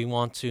ask, do you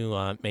want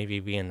to maybe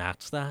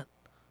reenact that?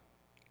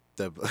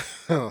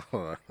 Hold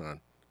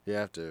on. You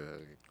have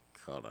to.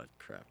 Hold on.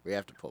 Crap. We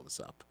have to pull this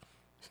up.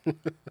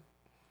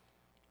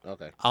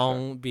 Okay.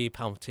 I'll be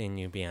Palpatine,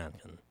 you be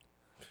Anakin.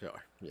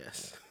 Sure.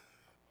 Yes.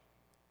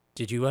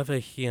 Did you ever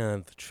hear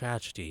the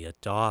tragedy of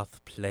Darth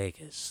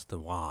Plagueis the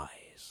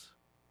Wise?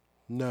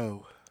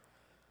 No.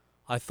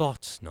 I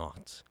thought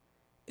not.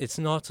 It's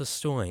not a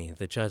story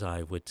the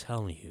Jedi would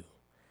tell you.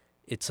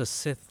 It's a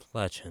Sith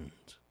legend.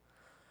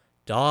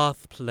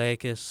 Darth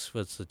Plagueis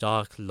was the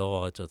Dark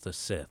Lord of the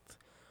Sith,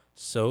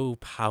 so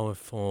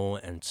powerful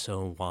and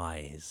so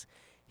wise,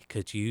 he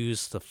could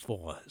use the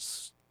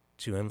Force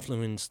to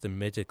influence the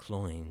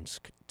midichlorians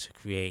to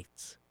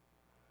create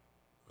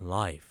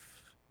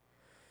life.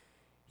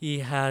 He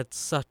had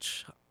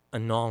such a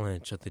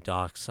knowledge of the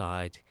dark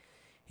side,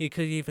 he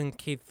could even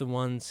keep the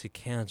ones he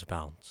cared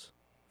about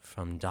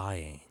from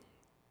dying.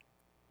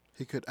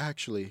 He could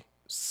actually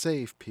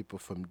save people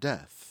from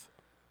death.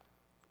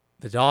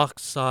 The dark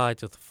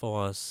side of the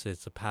Force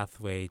is a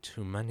pathway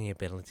to many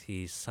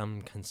abilities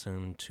some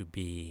consider to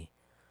be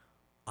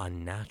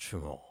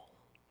unnatural.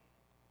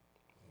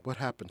 What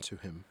happened to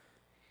him?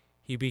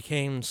 He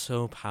became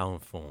so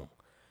powerful,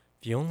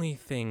 the only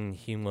thing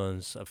he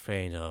was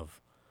afraid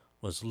of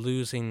was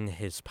losing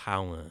his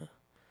power,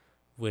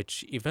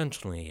 which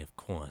eventually, of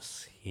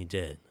course, he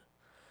did.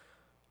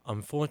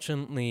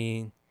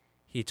 Unfortunately,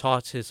 he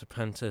taught his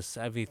apprentice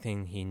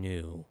everything he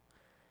knew.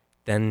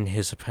 Then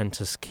his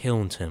apprentice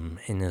killed him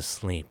in his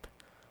sleep.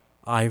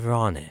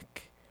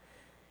 Ironic.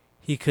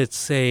 He could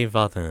save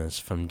others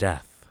from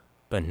death,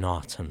 but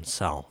not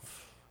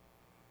himself.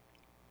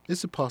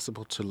 Is it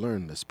possible to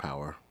learn this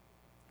power?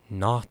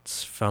 Not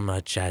from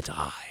a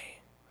Jedi.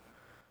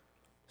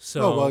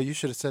 So, Oh, well, you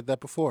should have said that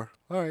before.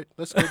 All right,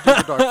 let's go do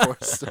the Dark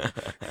Force.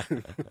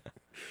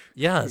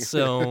 yeah,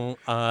 so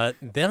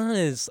there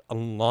is a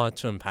lot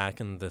to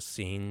unpack in this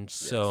scene.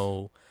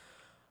 So,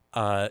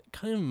 kind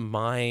of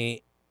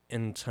my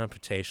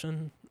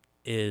interpretation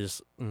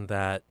is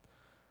that,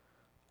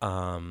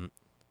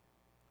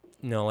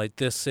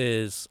 this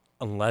is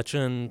a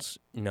legend,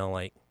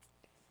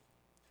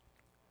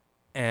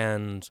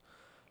 and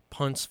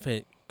parts of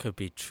it could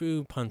be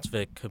true, parts of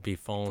it could be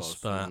false,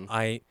 but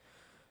I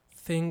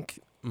think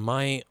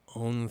my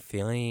own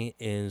theory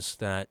is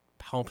that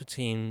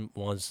Palpatine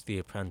was the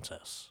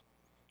apprentice.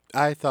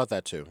 I thought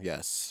that too,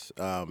 yes.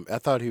 I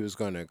thought he was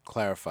going to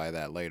clarify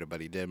that later, but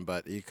he didn't.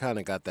 But you kind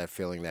of got that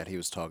feeling that he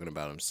was talking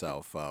about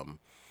himself.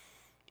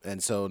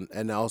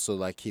 And also,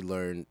 like, he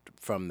learned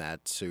from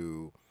that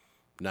to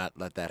not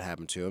let that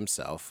happen to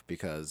himself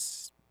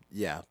because,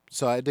 yeah.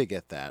 So I did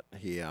get that.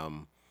 He,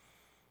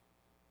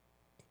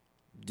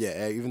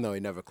 even though he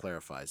never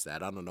clarifies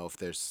that. I don't know if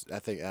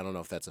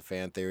that's a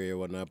fan theory or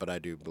whatnot, but I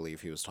do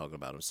believe he was talking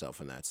about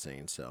himself in that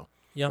scene, so.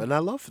 Yeah. And I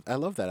love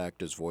that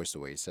actor's voice, the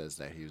way he says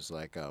that. He was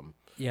like,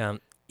 Ian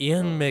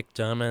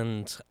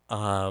McDiarmid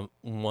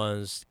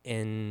was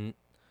in,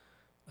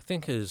 I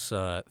think, his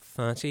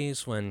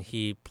 30s when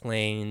he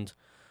played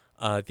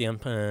the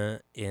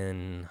Emperor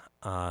in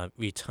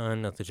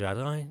Return of the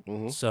Jedi.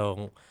 Mm-hmm.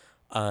 So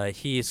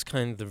he's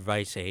kind of the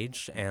right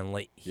age, and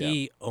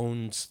he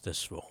owns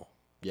this role.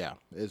 Yeah,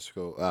 it's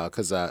cool.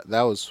 Because that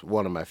was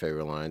one of my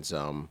favorite lines.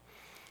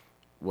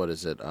 What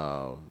is it?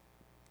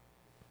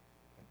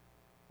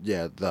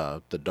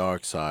 The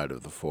dark side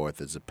of the Force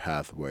is a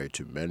pathway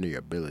to many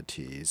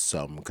abilities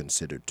some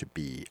considered to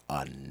be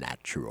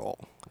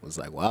unnatural. I was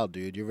like, wow,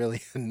 dude, you're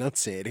really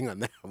enunciating on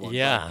that one.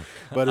 Yeah.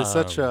 But it's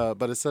such a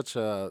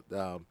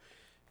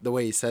the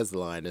way he says the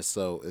line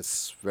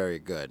it's very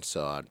good.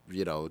 So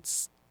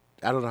it's,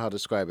 I don't know how to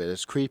describe it.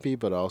 It's creepy,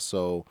 but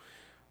also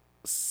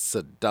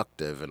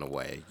seductive in a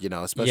way,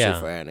 especially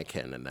for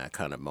Anakin in that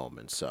kind of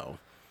moment. So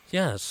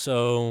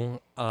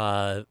so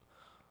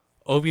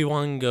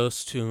Obi-Wan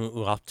goes to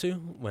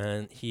Uaptu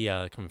when he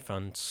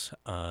confronts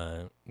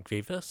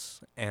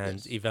Grievous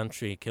and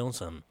eventually kills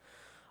him.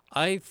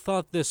 I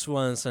thought this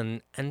was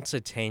an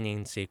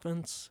entertaining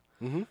sequence,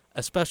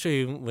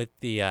 especially with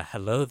the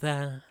hello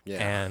there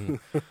and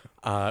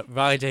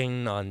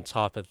riding on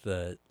top of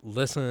the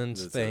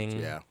lizards thing.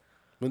 Yeah.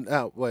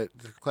 Wait,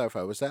 to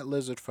clarify, was that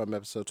lizard from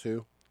episode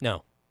 2?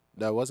 No.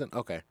 That wasn't?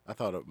 Okay. I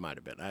thought it might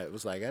have been. I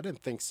was like, I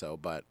didn't think so,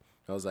 but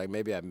I was like,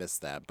 maybe I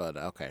missed that, but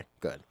okay,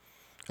 good.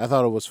 I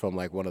thought it was from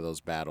like one of those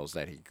battles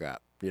that he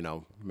got,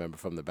 remember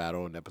from the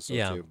battle in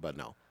episode 2, but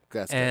no.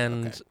 That's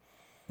and, good.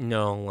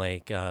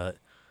 Okay.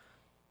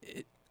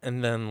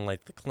 And then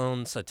like the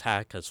clones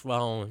attack as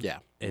well. Yeah.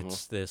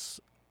 It's this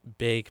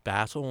big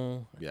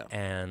battle. Yeah.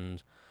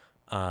 And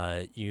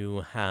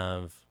you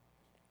have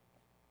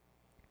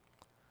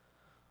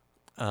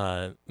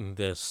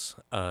this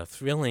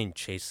thrilling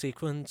chase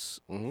sequence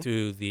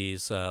through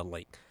these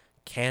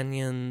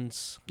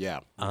canyons. Yeah.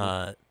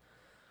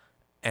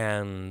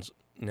 And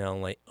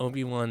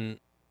Obi-Wan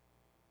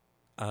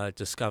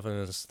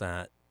discovers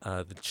that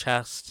the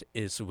chest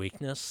is a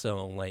weakness.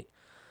 So like,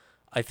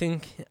 I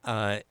think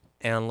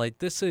and like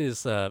this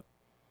is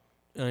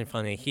really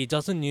funny. He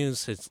doesn't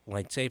use his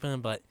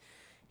lightsaber, but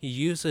he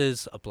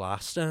uses a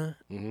blaster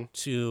Mm-hmm.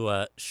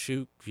 to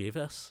shoot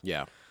Grievous.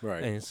 Yeah.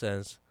 Right. And he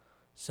says,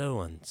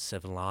 "So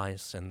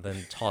uncivilized," and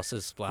then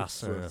tosses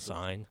blaster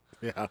aside.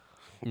 Yeah.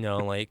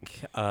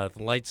 Like the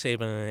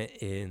lightsaber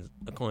is,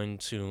 according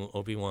to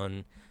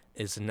Obi-Wan,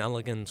 is an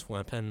elegant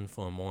weapon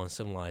for a more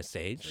civilized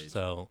age.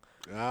 So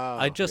Oh,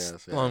 I just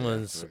yes, thought it yeah,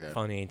 was okay.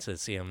 funny to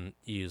see him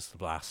use the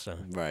blaster.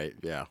 Right,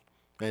 yeah.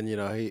 And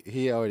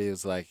he already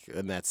was like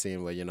in that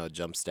scene where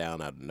jumps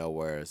down out of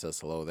nowhere and says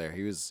hello there.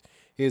 He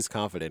was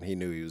confident. He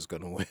knew he was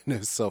going to win. It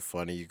was so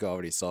funny. You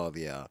already saw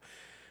the I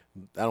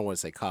don't want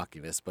to say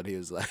cockiness, but he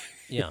was like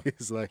Yeah. he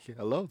was like,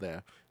 "Hello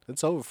there.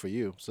 It's over for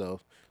you.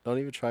 So don't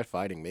even try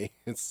fighting me.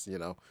 It's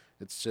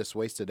it's just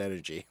wasted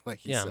energy," like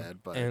he Yeah, said.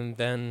 But and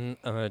then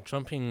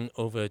jumping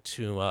over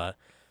to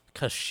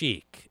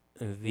Kashyyyk,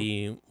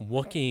 the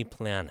Wookiee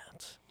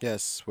planet.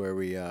 yes, where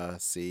we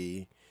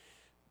see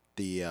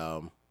the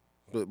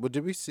what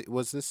did we see?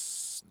 Was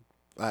this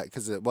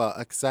because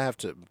I have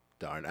to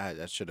darn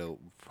I should have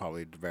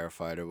probably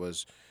verified it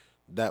was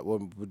that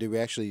one. Did we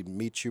actually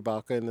meet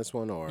Chewbacca in this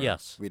one or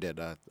Yes. we did?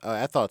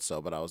 I thought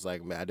so, but I was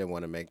like, I didn't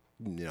want to make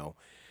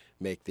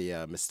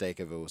the mistake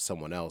if it was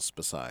someone else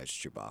besides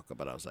Chewbacca.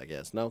 But I was like,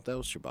 yes, no, that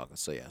was Chewbacca.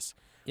 So yes,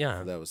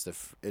 Yeah, that was the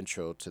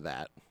intro to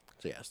that.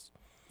 So yes,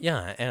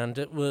 yeah, and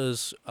it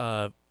was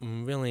a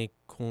really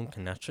cool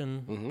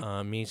connection,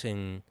 Mhm.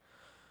 meeting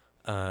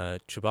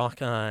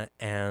Chewbacca,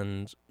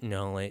 and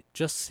like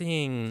just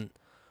seeing,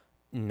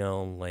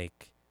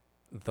 like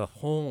the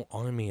whole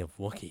army of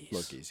Wookiees.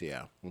 Wookiees,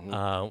 yeah,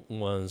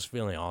 Was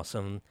really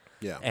awesome.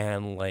 yeah,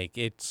 And like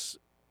it's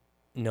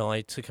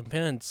like to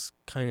compare, it's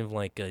kind of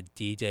like a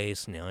D-Day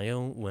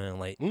scenario where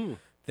like Mm.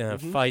 they're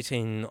Mhm.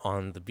 fighting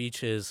on the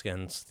beaches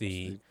against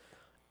the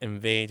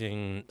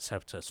invading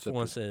separatist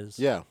forces.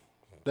 yeah.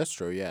 That's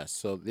true. Yes.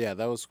 So yeah,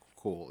 that was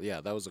cool.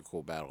 Yeah, that was a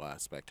cool battle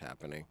aspect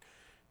happening.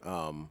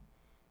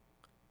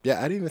 Yeah,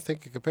 I didn't even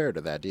think it compared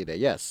to that, D-Day.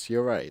 Yes,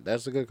 you're right.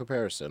 That's a good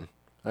comparison.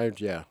 I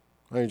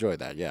enjoyed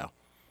that. Yeah,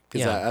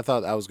 because Yeah. I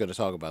thought I was going to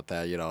talk about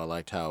that. I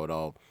liked how it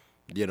all.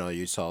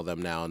 You saw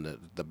them now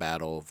in the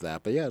battle of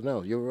that. But yeah,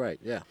 no, you were right.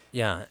 Yeah.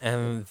 Yeah,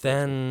 and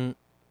then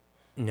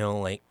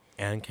like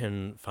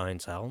Anakin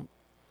finds out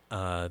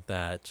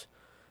that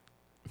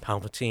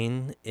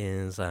Palpatine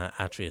is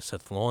actually a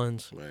Sith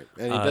Lord. Right.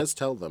 And he does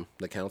tell them,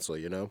 the council.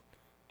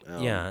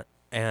 Yeah,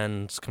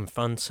 and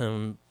confronts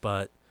him,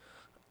 but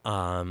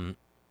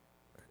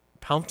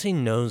Palpatine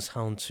knows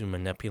how to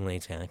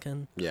manipulate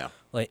Anakin. Yeah.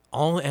 Like,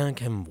 all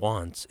Anakin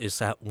wants is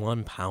that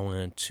one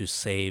power to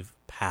save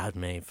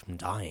Padme from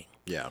dying.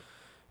 Yeah.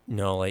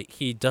 Like,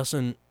 he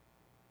doesn't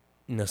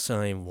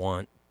necessarily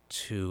want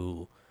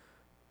to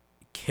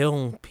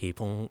kill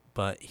people,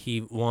 but he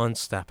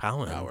wants that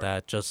power.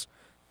 That just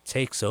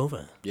takes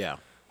over. Yeah.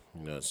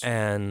 Yes.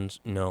 And,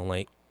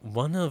 like,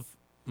 one of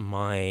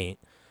my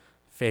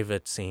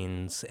favorite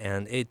scenes,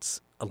 and it's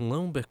a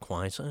little bit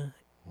quieter,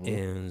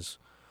 is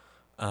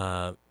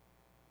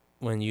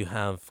when you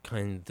have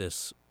kind of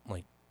this,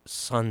 like,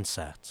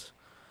 sunset.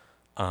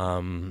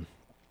 And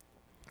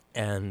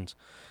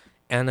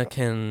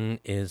Anakin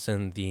is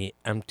in the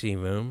empty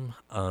room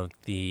of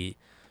the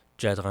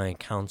Jedi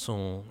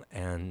Council,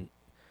 and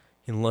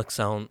he looks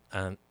out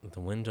at the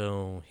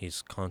window.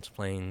 He's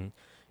contemplating.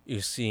 You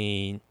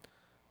see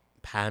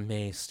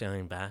Padme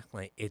staring back.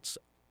 Like, it's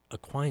a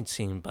quiet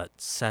scene,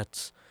 but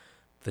sets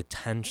the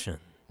tension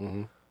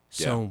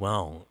so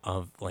well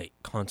of, like,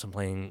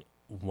 contemplating,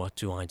 what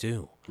do I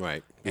do?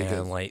 Right.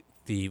 And, like,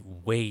 the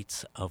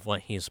weight of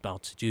what he's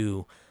about to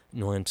do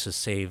in order to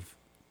save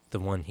the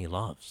one he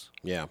loves.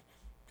 Yeah,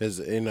 because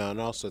and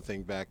also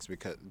think back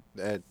because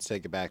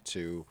take it back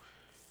to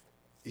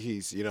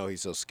he's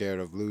so scared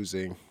of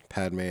losing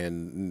Padme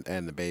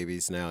and the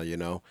babies now.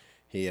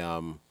 He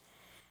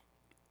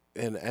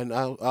and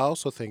I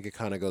also think it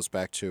kind of goes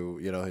back to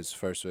his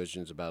first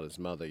visions about his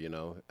mother.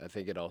 I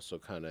think it also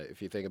kind of,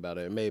 if you think about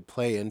it, it may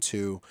play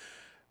into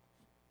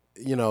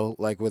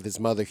like with his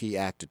mother, he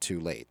acted too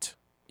late.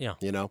 Yeah.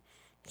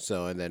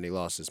 So, and then he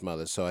lost his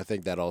mother. So I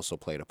think that also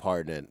played a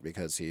part in it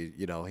because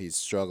he's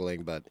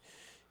struggling, but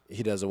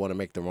he doesn't want to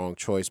make the wrong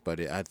choice. But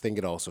I think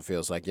it also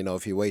feels like,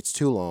 if he waits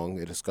too long,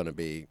 it's going to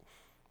be,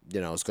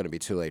 it's going to be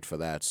too late for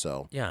that.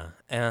 So, Yeah,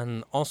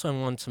 and also I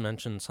wanted to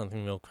mention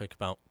something real quick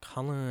about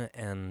color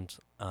and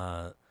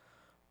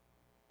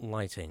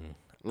lighting.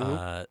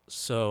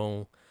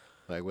 So,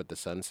 like with the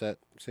sunset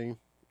scene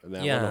in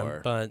that yeah, one, or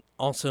but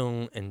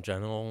also in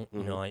general,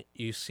 like,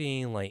 you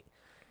see, like,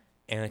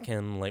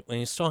 Anakin, like, when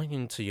he's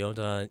talking to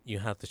Yoda, you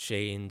have the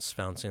shades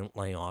bouncing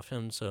light off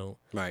him, so,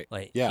 right,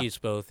 like, yeah, he's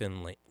both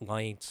in, like,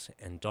 light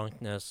and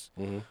darkness.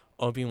 mm-hmm.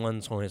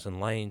 Obi-Wan's always in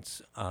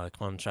light,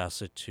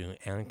 contrasted to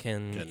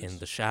Anakin in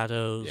the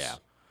shadows. Yeah,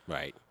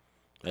 right.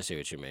 I see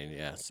what you mean.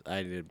 Yes,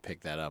 I didn't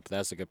pick that up.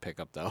 That's a good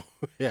pickup, though.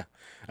 Yeah,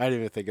 I didn't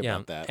even think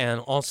about that. And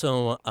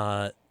also,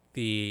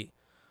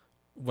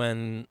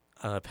 when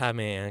Padme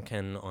and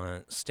Anakin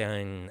are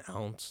staring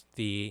out.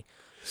 The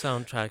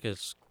soundtrack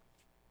is,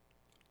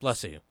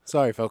 bless you.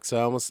 Sorry, folks.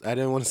 I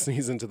didn't want to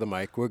sneeze into the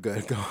mic. We're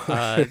good. Go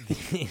on.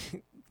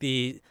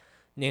 The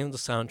name of the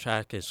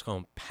soundtrack is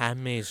called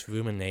Padme's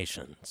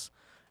Ruminations,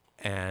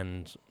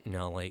 and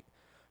like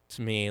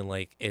to me,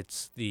 like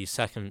it's the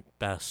second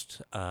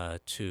best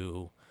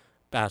to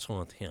Battle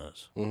with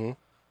Heroes.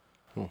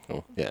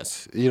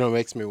 Yes. It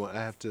makes me want.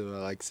 I have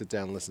to sit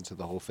down and listen to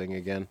the whole thing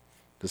again,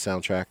 the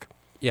soundtrack.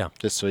 Yeah.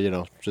 Just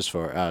so just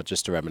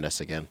to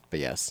reminisce again. But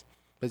yes.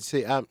 But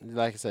see,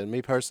 like I said,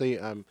 me personally,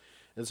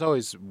 it's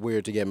always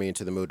weird to get me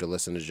into the mood to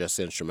listen to just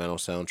the instrumental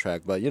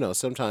soundtrack. But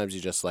sometimes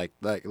you just like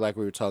we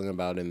were talking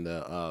about in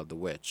the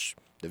Witch,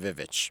 the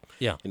Vivitch.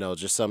 Yeah.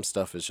 Just some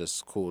stuff is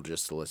just cool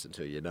just to listen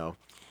to.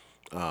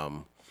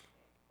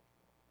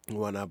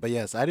 But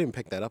yes, I didn't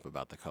pick that up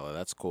about the color.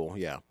 That's cool.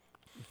 Yeah.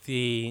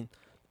 The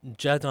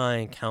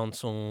Jedi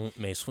Council,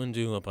 Mace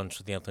Windu, a bunch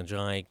of the other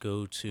Jedi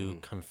go to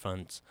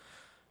confront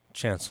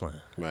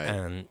Chancellor. Right.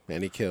 And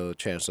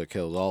Chancellor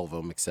kills all of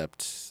them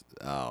except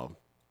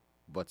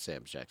what's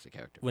Sam Jackson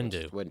character?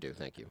 Windu. Windu,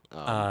 thank you.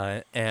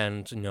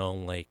 And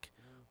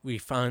we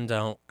find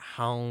out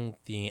how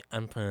the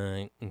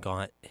Emperor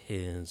got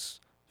his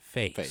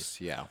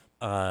face. Yeah.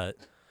 And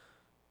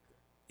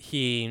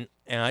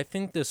I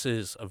think this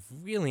is a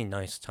really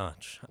nice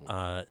touch.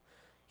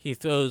 He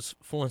throws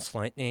Force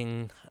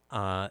Lightning,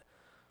 and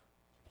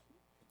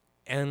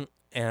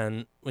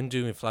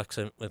Windu reflects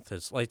it with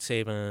his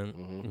lightsaber,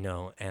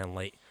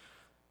 and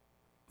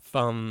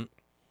from,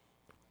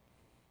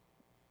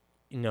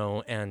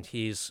 and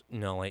he's,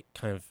 kind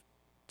of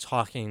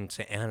talking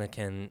to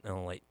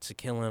Anakin, to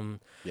kill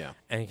him. Yeah.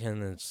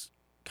 Anakin is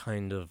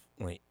kind of,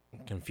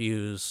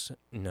 confused,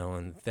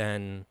 and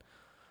then,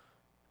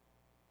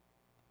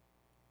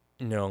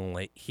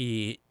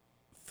 he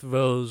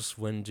throws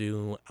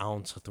Windu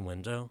out of the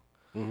window,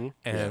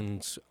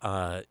 and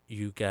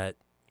you get...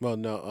 Well,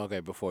 no,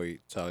 okay, before you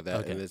talk that,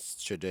 Okay. in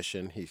this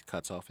tradition, he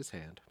cuts off his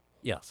hand.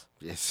 Yes.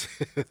 Yes,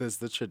 that's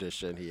the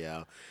tradition.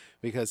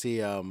 Because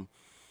he,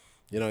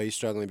 he's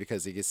struggling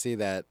because he can see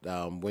that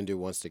Windu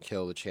wants to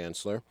kill the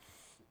Chancellor,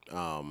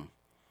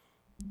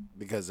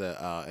 because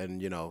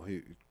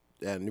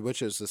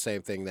which is the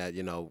same thing that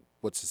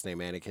what's his name,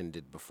 Anakin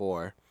did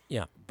before.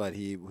 Yeah. But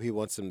he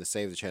wants him to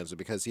save the Chancellor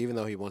because even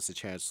though he wants the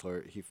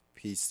Chancellor,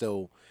 he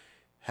still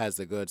has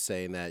the good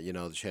saying that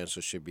the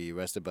Chancellor should be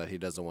arrested, but he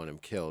doesn't want him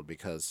killed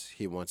because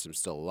he wants him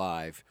still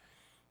alive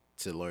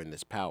to learn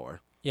this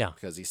power. Yeah.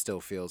 Because he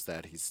still feels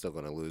that he's still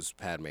going to lose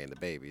Padme and the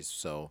babies.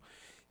 So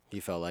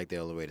he felt like the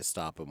only way to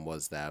stop him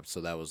was that.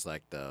 So that was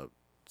like the,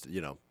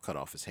 cut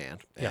off his hand.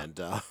 Yeah. And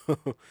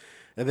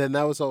and then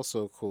that was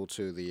also cool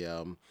too.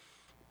 The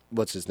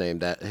what's his name?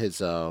 That his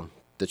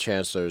the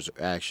Chancellor's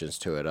actions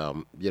to it.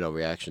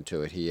 Reaction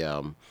to it. He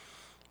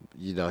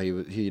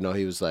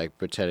he was like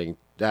pretending.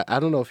 I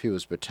don't know if he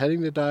was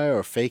pretending to die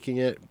or faking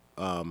it.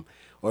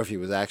 Or if he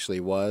was actually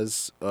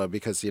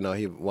because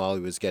while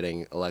he was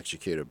getting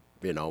electrocuted,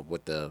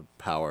 with the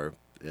power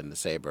in the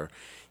saber,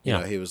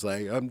 he was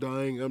like, I'm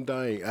dying.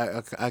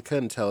 I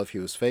couldn't tell if he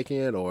was faking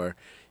it or,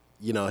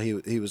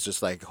 he was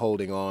just like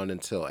holding on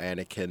until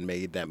Anakin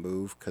made that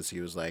move because he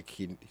was like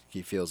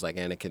he feels like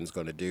Anakin's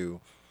gonna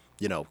do,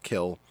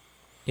 kill.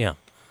 Yeah.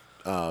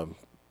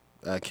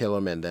 Kill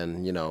him, and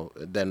then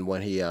then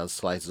when he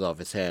slices off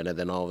his hand, and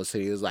then all of a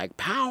sudden he was like,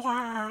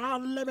 "Power,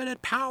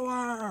 unlimited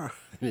power,"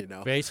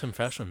 Great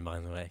impression, by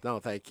the way. No,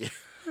 thank you.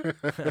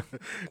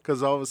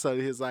 Because all of a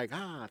sudden he's like,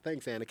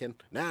 thanks, Anakin.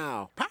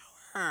 Now,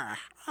 power,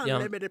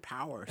 unlimited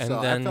power. And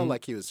so then, I felt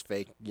like he was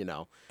fake,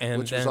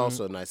 which was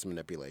also a nice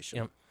manipulation.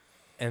 Yep.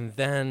 And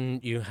then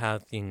you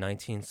have the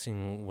 19th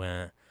scene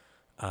where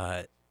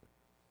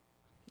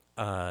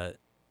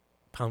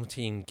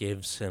Palpatine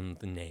gives him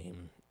the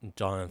name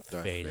Darth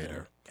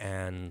Vader.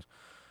 And,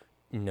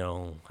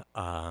 then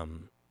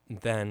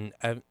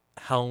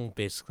hell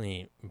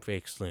basically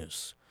breaks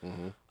loose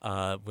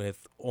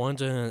with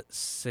Order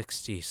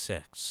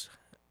 66.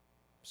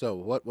 So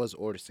what was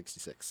Order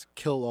 66?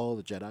 Kill all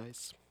the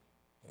Jedis?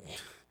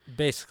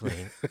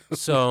 Basically.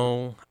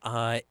 So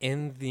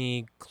in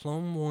the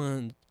Clone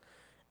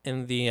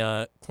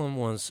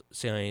Wars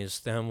series,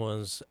 there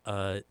was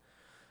a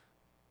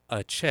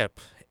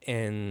chip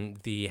in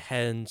the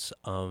heads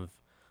of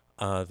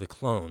the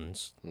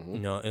clones.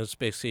 It was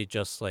basically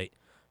just like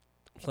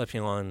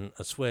flipping on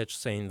a switch,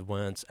 saying the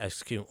words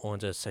 "Execute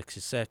Order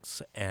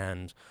 66,"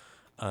 and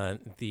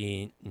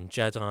the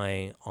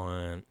Jedi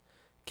are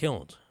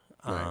killed.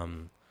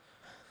 Right.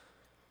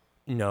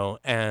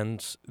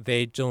 And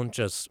they don't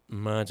just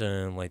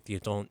murder like the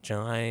adult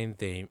Jedi;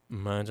 they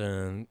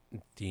murder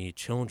the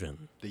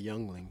children. The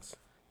younglings.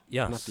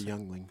 Yes. Not the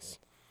younglings.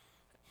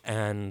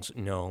 And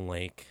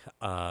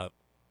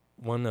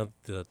one of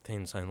the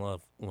things I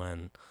love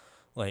when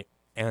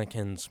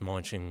Anakin's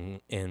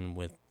marching in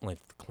with the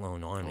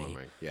clone army.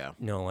 Yeah.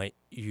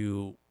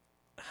 You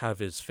have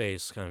his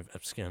face kind of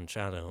obscured in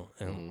shadow,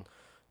 and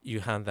you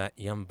have that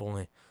young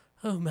boy,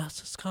 "Oh,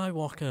 Master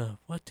Skywalker,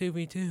 what do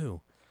we do?"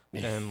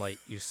 And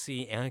you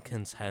see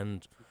Anakin's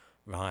hand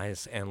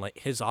rise, and like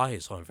his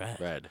eyes are red.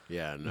 Red.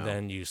 Yeah. No.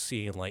 Then you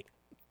see like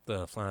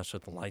the flash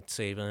of the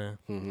lightsaber.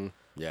 Mm-hmm.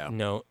 Yeah.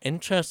 No,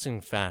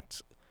 interesting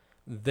fact.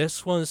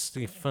 This was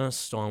the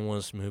first Star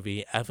Wars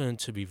movie ever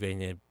to be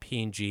rated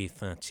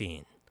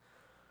PG-13.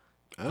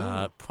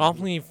 Oh,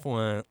 Probably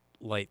for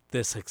like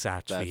this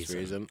exact that's the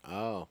reason.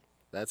 Oh,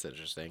 that's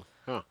interesting.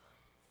 Huh.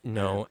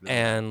 No, Yeah, no.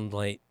 and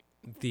like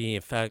the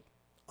effect,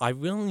 I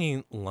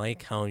really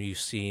like how you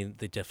see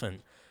the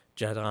different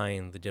Jedi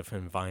and the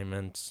different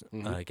environments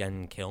Mhm.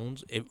 getting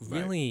killed. It Right.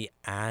 really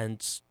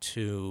adds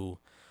to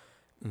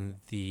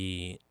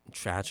the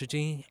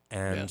tragedy,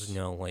 and Yes.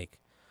 like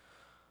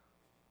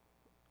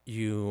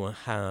you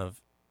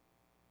have,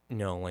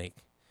 like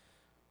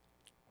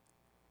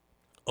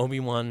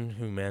Obi-Wan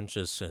who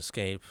manages to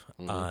escape,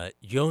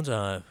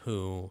 Yoda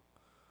who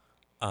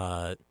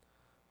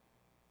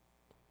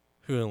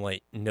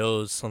like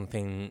knows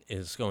something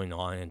is going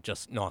on and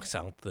just knocks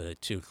out the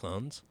two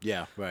clones.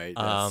 Yeah. Right.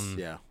 That's,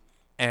 yeah.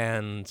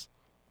 And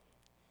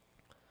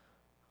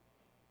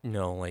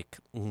like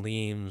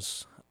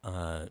leaves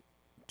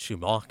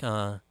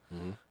Chewbacca,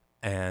 Mhm.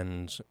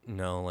 and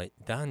like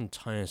that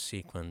entire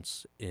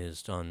sequence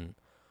is done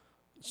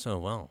so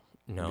well.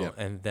 Yep.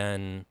 And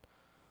then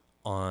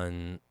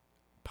on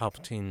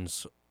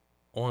Palpatine's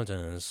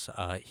orders,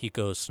 he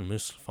goes to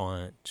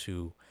Mustafar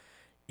to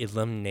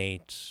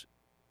eliminate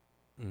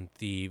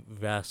the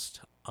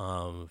rest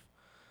of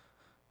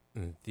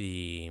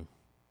the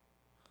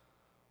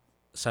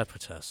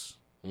separatists.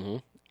 Mm-hmm.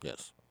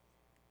 Yes.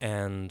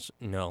 And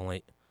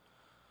like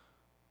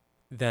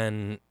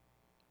then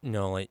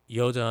like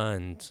Yoda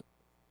and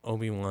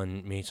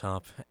Obi-Wan meet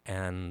up,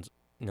 and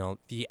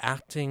the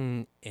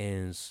acting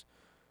is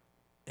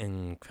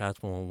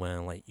incredible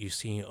when like you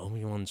see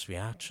Obi-Wan's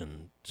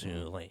reaction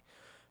to like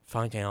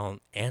finding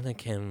out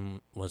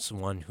Anakin was the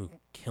one who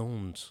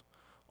killed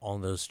all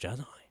those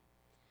Jedi.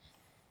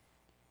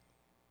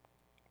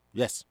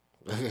 Yes.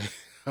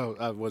 Oh,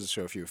 I wasn't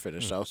sure if you were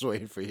finished. I was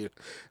waiting for you.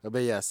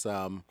 But yes.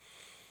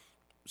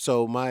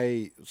 So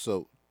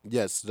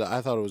yes,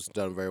 I thought it was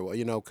done very well.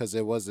 Because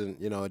it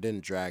wasn't. It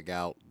didn't drag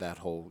out that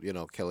whole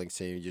killing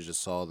scene. You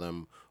just saw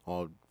them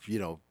all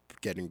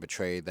getting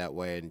betrayed that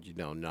way, and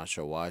not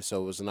sure why.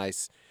 So it was a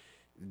nice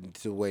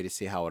way to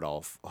see how it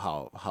all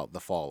how the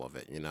fall of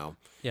it.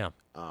 Yeah.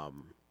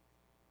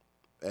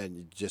 And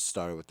you just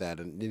started with that,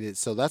 and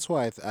so that's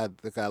why I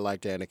think I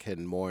liked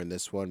Anakin more in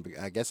this one.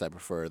 I guess I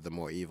prefer the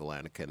more evil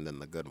Anakin than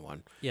the good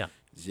one. Yeah.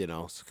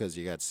 Because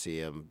you got to see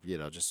him,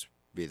 just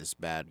be this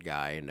bad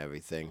guy and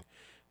everything,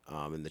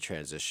 in the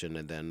transition,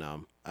 and then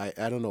I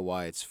don't know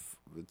why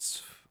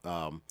it's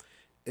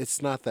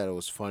not that it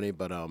was funny,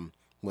 but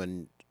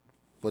when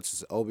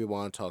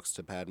Obi-Wan talks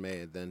to Padme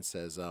and then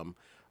says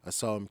I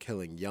saw him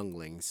killing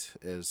younglings.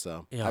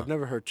 Yeah. I've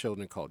never heard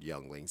children called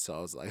younglings, so I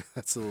was like,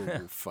 that's a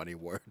little funny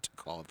word to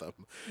call them.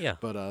 Yeah.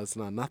 But it's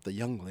not the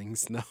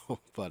younglings, no.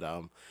 But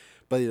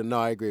no,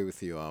 I agree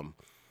with you.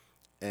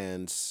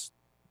 And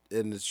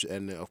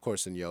and of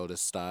course in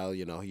Yoda's style,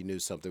 he knew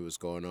something was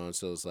going on,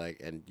 so it was like,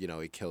 and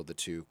he killed the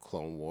two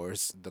Clone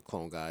Wars, the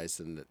clone guys,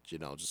 and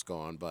just go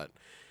on. But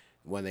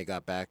when they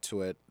got back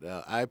to it,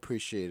 I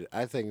appreciated.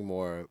 I think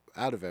more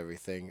out of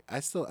everything. I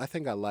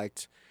think I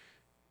liked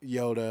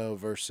Yoda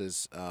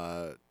versus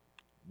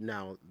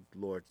now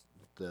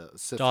the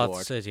Sith Darth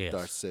Lord Sidious.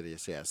 Darth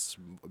Sidious, yes,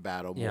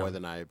 battle Yeah. more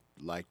than I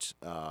liked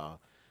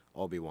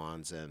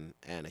Obi-Wan's and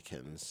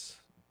Anakin's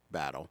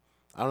battle.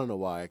 I don't know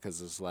why,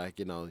 because it's like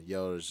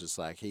Yoda's just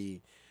like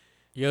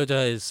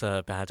Yoda is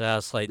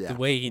badass. Like Yeah. the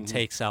way he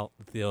takes out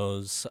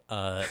those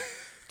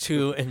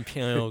two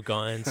Imperial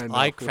guns, I know,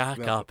 I crack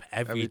no, up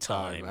every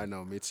time. I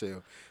know, me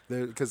too.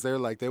 Because they're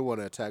like they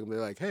want to attack him.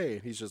 They're like, hey,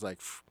 and he's just like.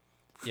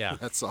 Yeah.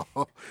 That's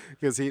all,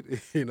 because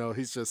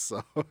he's just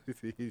so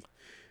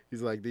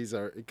he's like these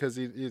are because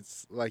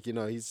it's like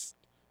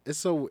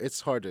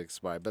it's hard to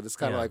explain, but it's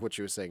kind of Yeah. like what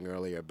you were saying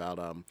earlier about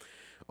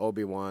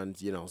Obi-Wan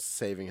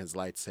saving his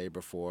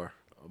lightsaber for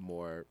a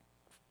more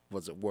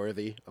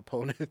worthy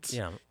opponent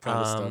Yeah. kind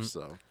of stuff.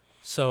 So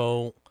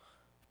So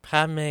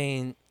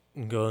Padme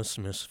goes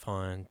to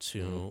Mustafar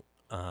to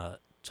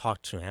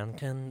talk to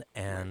Anakin,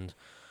 and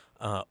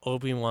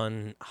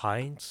Obi-Wan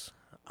hides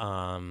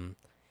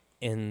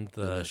in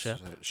the ship.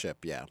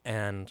 ship, yeah.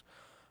 And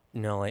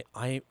like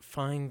I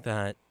find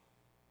that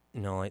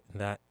like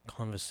that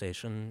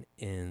conversation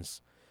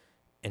is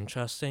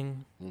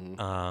interesting.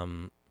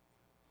 Mhm.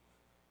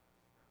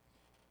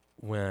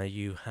 Where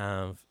you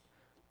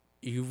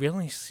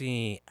really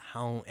see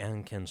how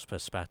Anakin's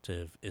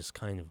perspective is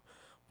kind of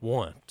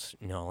warped.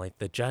 Like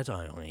the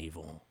Jedi are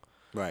evil.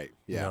 Right,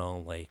 yeah.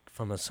 Like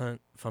from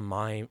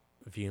my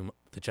view,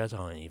 the Jedi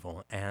are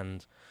evil,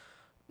 and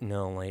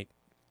like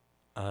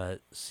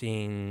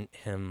seeing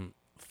him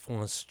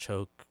force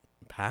choke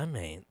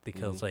Padme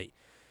because like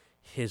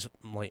his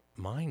like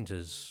mind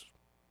is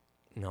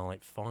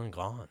like far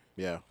gone.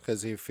 Yeah,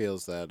 because he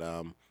feels that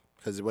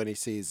because when he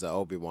sees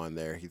Obi-Wan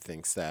there, he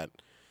thinks that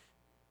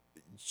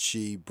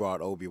she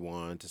brought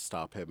Obi-Wan to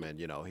stop him, and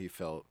he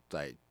felt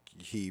like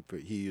he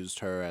used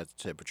her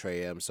to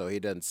portray him, so he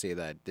didn't see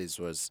that this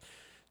was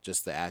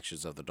just the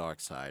actions of the dark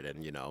side, and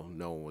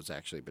no one was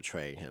actually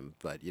betraying him.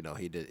 But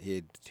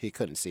he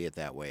couldn't see it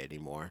that way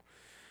anymore.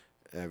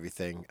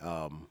 Everything.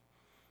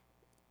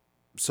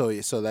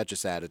 So that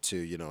just added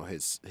to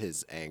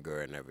his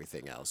anger and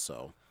everything else.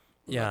 So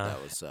Yeah,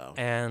 that was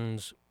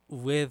and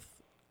with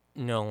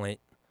like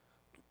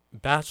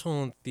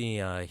Battle of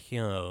the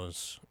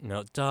Heroes,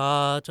 da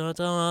da da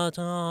da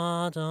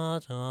da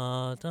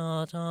da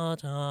da da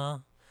da.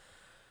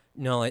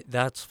 Like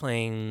that's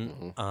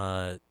playing.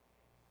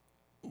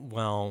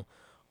 Well,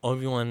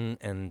 Obi-Wan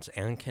and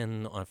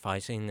Anakin are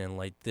fighting, and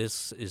like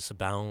this is a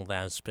battle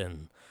that's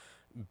been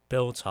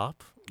built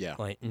up. yeah.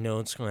 Like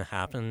it's gonna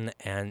happen,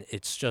 and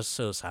it's just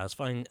so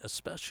satisfying,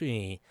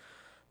 especially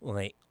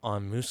like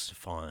on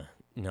Mustafar.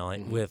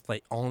 Like with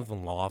like all of the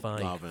lava,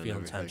 you Lava can and feel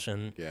everything.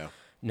 tension. Yeah.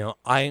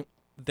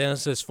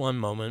 There's this one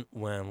moment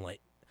when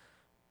like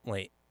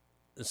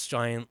this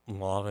giant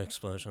lava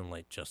explosion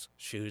like just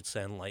shoots,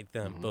 and like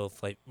them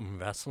both like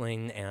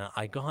wrestling, and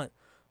I got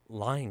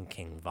Lion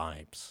King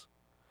vibes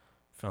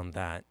from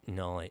that.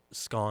 Like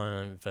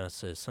Scar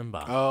versus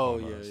Simba. Oh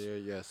almost.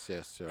 yes.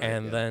 Right,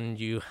 And yeah. then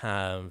you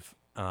have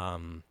I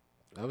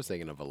was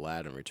thinking of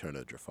Aladdin: Return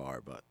of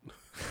Jafar, but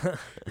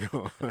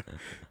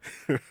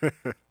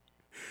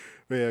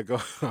yeah,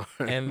 go on.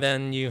 and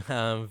then you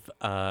have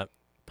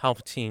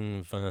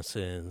Palpatine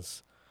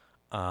versus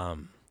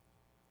Darth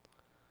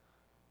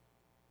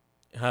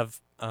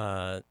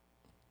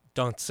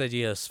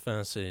Sidious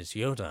versus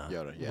Yoda,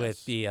 Yoda, yes.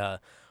 with the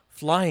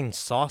flying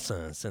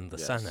saucers in the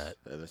Yes. Senate.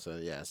 And so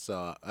yeah,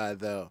 so I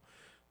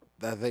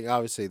think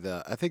obviously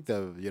the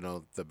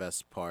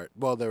best part.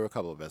 Well, there were a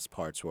couple of best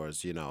parts.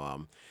 Was I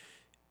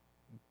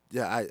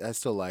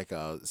still like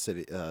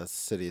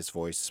Sidious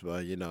voice.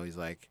 But he's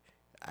like,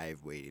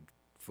 I've waited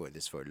for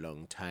this for a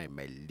long time,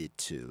 my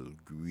little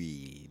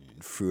green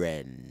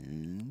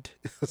friend.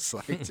 It's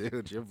like,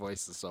 dude, your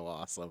voice is so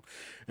awesome.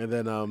 And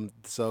then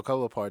so a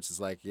couple of parts is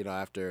like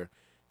after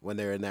when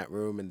they're in that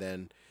room, and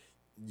then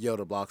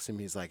Yoda blocks him.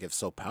 He's like, if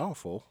so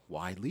powerful,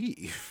 why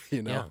leave?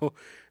 Yeah.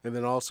 And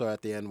then also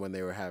at the end when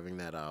they were having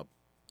that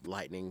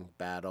lightning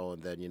battle,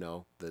 and then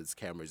this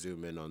camera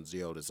zoom in on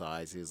Yoda's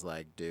eyes. He's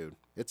like, dude,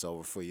 it's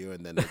over for you.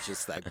 And then it's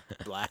just like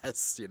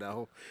blast.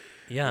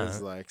 Yeah.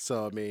 It's like,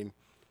 so I mean,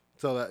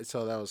 so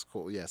that was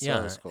cool. Yeah. So that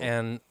Yeah, was cool.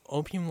 and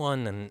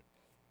Obi-Wan and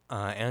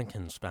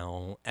Anakin's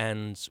battle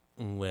ends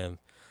with,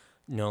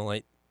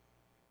 like,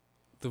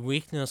 the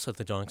weakness of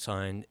the dark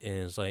side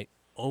is, like,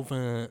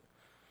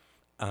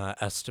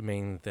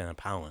 estimating their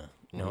power.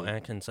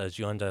 Anakin says,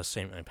 you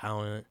underestimate my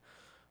power.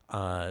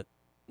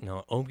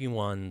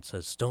 Obi-Wan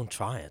says, don't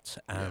try it.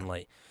 And,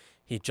 like,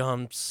 he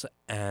jumps,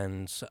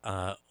 and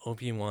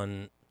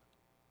Obi-Wan,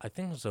 I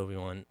think it was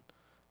Obi-Wan,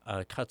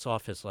 cuts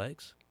off his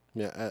legs.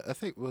 Yeah, I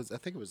think it was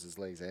his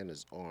legs and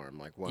his arm,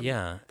 like one.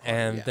 Yeah, part,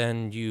 and yeah.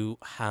 then you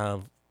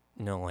have,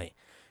 like,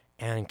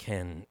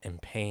 Anakin in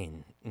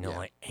pain,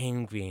 like,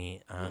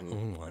 angry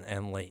Obi-Wan,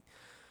 and, like,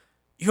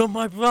 you're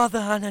my brother,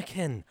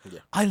 Anakin! Yeah.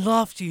 I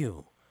loved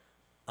you!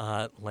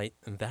 Like,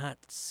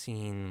 that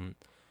scene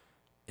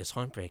is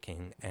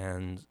heartbreaking,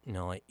 and,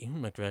 like,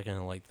 Ewan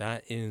McGregor, like,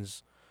 that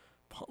is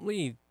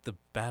probably the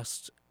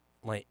best,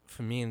 like,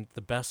 for me,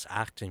 the best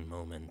acting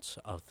moment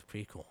of the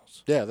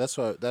prequels. Yeah, that's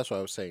what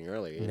I was saying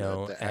earlier.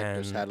 No, the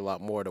actors and- had a lot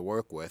more to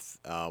work with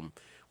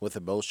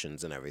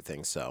emotions and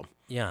everything. So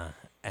Yeah,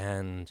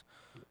 and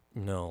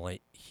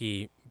like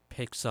he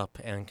picks up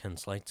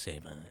Anakin's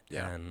lightsaber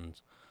Yeah.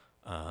 and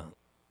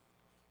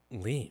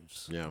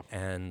leaves. yeah,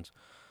 And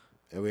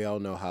and we all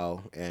know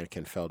how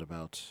Anakin felt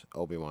about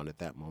Obi-Wan at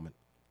that moment,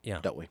 yeah,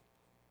 don't we?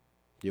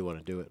 You want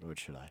to do it, or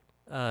should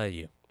I?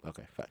 you.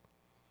 Okay, fine.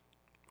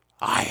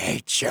 I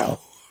hate you.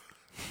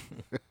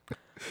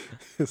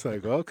 It's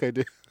like, okay,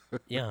 dude.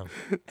 Yeah.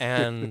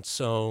 And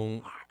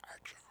so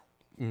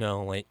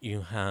like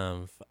you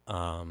have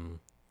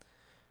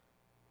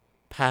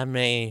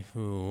Padme,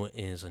 who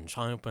is in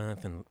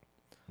childbirth in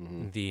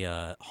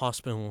the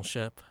hospital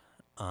ship,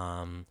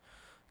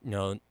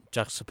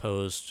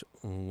 juxtaposed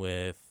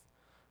with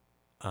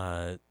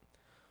the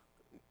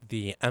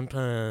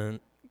Emperor,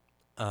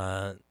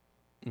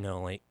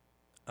 like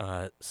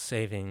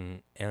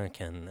saving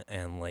Anakin,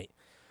 and like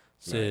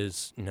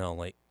says,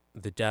 like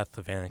the death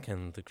of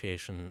Anakin, the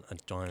creation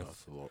of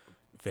Darth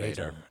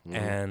Vader. Mhm.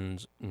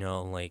 And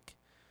like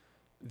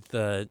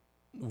the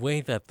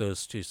way that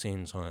those two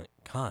scenes are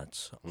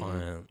cut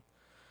are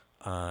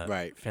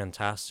Right.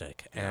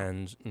 fantastic. Yeah.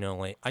 And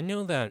like I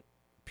know that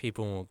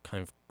people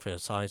kind of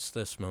criticize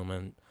this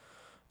moment,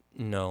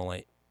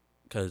 like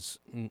because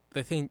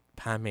they think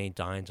Padme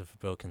died of a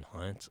broken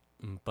heart,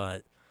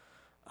 but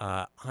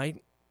I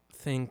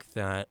think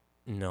that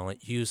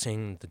like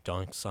using the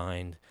dark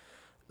side,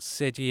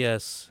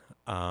 Sidious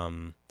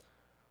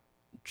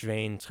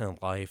drained her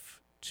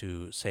life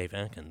to save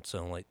Anakin.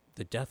 So like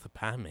the death of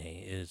Padme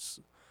is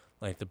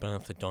like the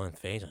birth of Darth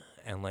Vader,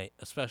 and like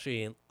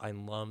especially I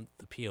love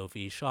the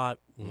POV shot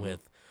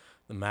with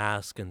the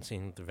mask and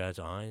seeing the red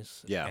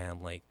eyes. Yeah.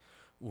 And like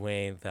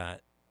way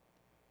that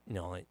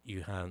like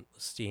you have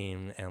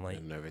steam and like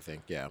and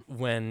everything. Yeah.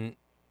 when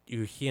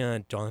you hear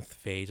Darth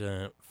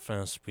Vader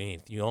first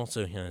breathe, you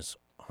also hear his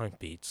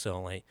heartbeat.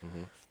 So like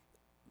Mm-hmm.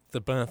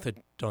 the birth of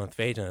Darth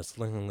Vader is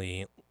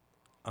literally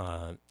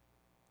the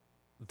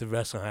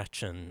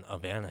resurrection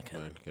of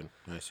Anakin.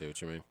 I see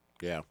what you mean.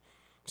 Yeah.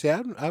 See,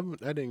 I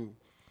didn't.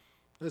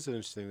 That's an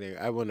interesting thing.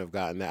 I wouldn't have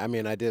gotten that. I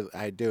mean, I do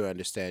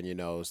understand.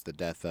 It's the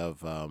death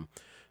of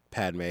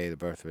Padme, the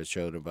birth of his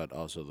children, but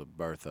also the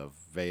birth of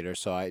Vader.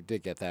 So I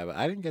did get that, but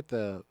I didn't get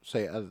that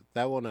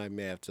one. I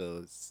may have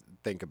to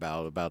think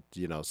about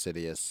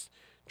Sidious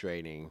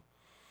draining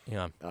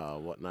Yeah.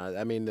 whatnot.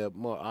 I mean, the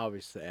more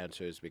obvious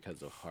answer is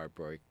because of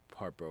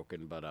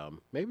heartbroken, but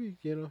maybe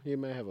you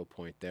may have a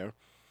point there.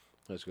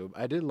 That's good.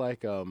 I did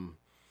like when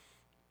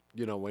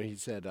he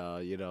said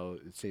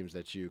it seems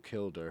that you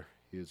killed her.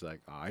 He was like,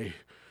 I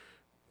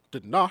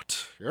did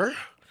not.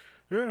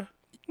 Yeah.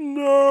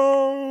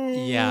 No.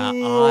 Yeah,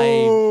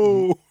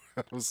 I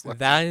was like,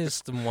 that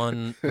is the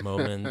one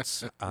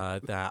moment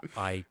that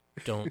I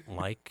don't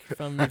like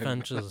from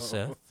Revenge of the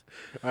Sith.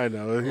 I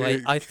know.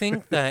 Like, I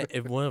think that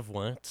it would have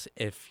worked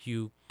if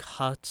you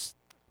cut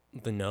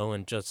the no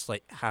and just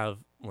like have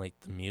like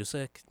the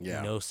music,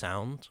 Yeah. no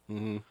sound.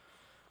 Mm-hmm.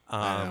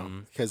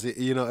 Because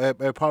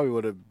it probably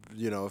would have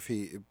if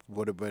it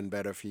would have been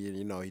better if he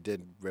he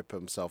did rip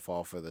himself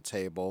off of the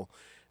table,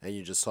 and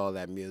you just saw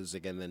that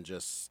music and then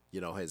just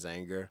his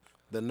anger.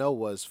 The no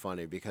was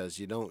funny because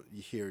you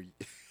hear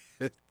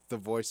the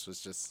voice was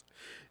just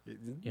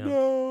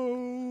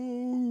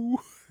no.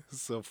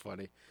 So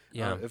funny.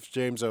 Yeah. If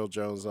James Earl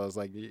Jones, I was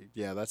like,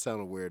 yeah, that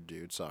sounded weird,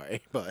 dude.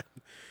 Sorry, but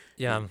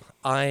Yeah,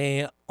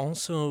 I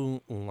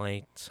also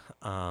liked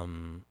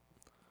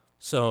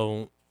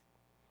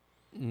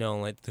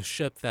like the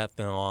ship that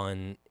they're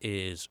on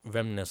is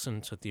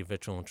reminiscent of the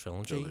original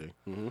trilogy.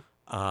 Mm-hmm.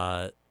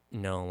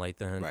 Like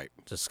they're Right.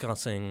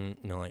 discussing,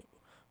 like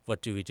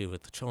what do we do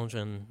with the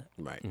children?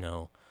 Right.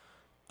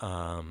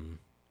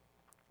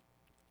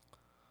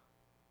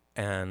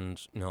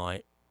 And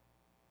like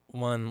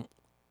one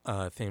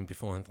thing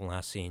before the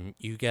last scene,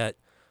 you get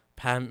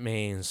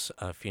Padme's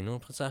funeral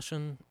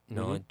procession,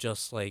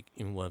 just like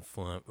you would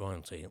for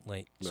royalty.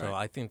 Like, so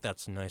Right. I think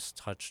that's a nice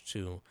touch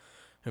to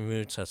her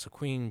roots as a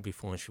queen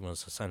before she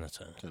was a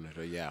senator.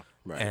 Yeah.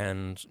 Right.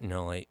 And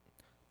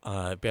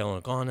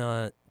Bail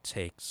Organa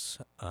takes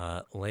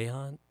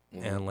Leia,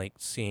 Mhm. and like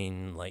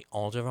seeing like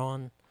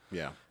Alderaan.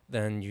 Yeah.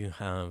 Then you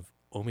have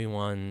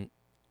Obi-Wan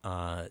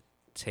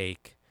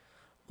take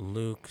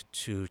Luke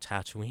to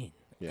Tatooine.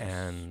 Yes.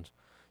 And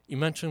you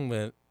mentioned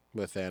with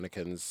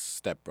Anakin's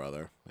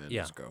stepbrother and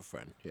Yeah. his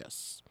girlfriend.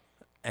 Yes.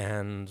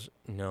 and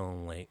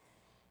like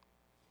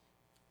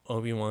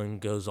Obi-Wan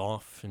goes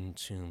off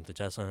into the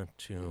desert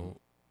to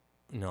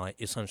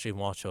like essentially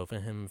watch over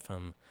him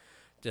from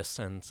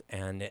distance,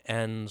 and it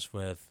ends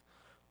with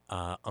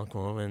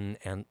Uncle Owen,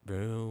 Aunt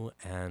Beru,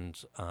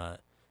 and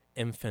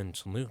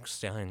infant Luke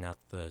staring at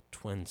the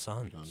twin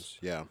suns.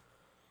 Yeah.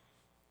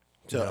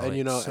 So and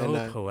it's so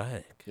and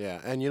poetic.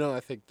 yeah, and I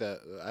think that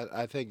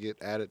I think it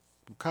added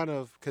kind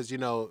of because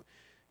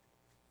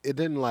it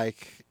didn't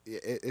like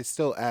it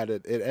still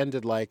added it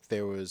ended like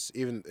there was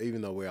even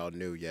though we all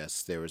knew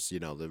yes there was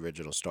the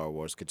original Star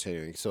Wars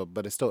continuing, so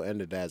but it still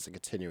ended as a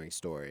continuing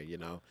story.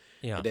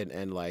 Yeah. It didn't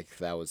end like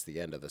that was the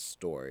end of the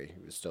story.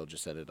 It still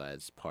just ended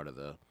as part of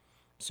the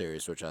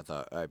series, which I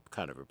thought I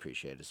kind of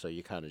appreciated. So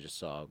you kind of just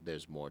saw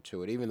there's more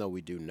to it, even though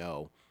we do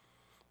know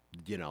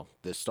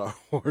the Star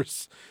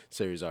Wars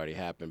series already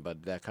happened,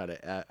 but that kind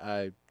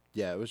of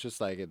it was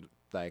just like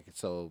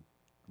so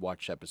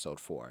watch episode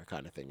 4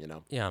 kind of thing.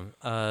 Yeah.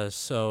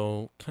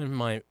 So kind of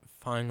my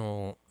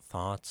final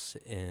thoughts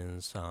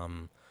is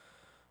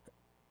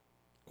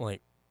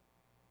like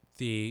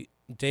the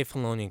Dave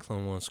Filoni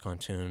Clone Wars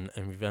cartoon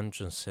and Revenge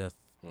of the Sith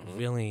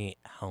really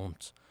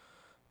helped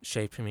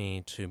shape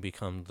me to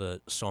become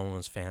the Star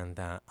Wars fan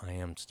that I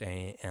am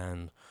today,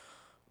 and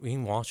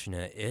rewatching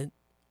it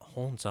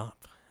holds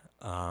up.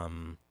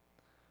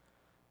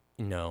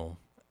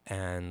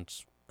 And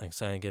like I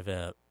said, I give it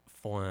a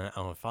 4 out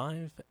of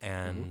 5,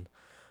 and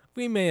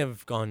we may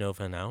have gone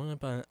over an hour,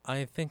 but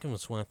I think it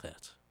was worth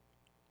it.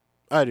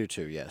 I do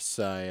too. Yes,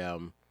 I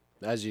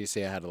as you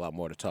see, I had a lot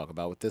more to talk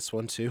about with this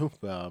one too.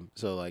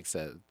 So like I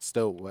said,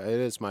 still it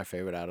is my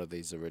favorite out of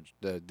these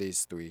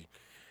these 3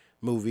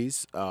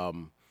 movies. I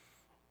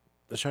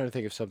was trying to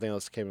think if something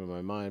else came in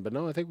my mind, but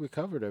no, I think we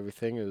covered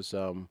everything. It was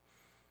and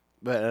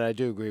I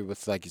do agree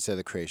with, like you said,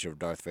 the creation of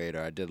Darth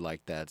Vader. I did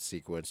like that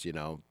sequence,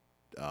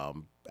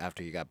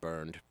 after he got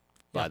burned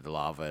by the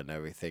lava and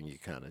everything. You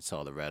kind of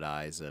saw the red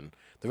eyes, and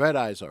the red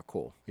eyes are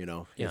cool,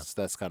 Yeah.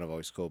 That's kind of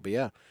always cool. But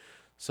yeah,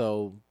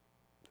 so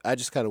I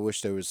just kind of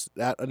wish there was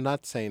that. I'm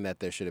not saying that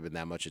there should have been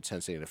that much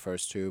intensity in the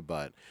first 2,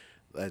 but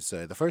let's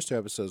say the first 2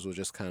 episodes were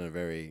just kind of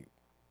very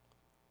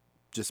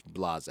just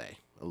blasé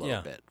a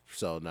little bit.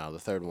 So now the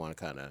third one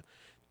kind of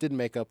didn't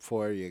make up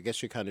for it. I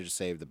guess you kind of just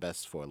saved the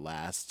best for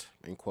last,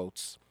 in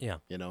quotes. Yeah.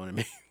 You know what I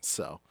mean?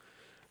 So,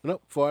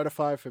 nope, 4 out of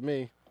 5 for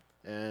me.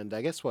 And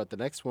I guess the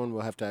next one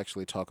we'll have to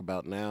actually talk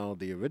about now,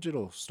 the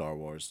original Star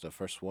Wars, the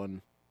first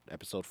one,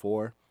 episode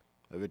 4,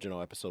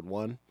 original episode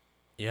 1.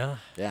 Yeah.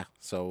 Yeah,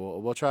 so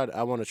we'll try.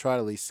 I want to try to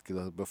at least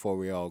before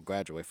we all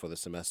graduate for the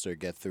semester,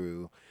 get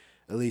through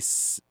at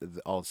least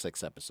all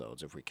 6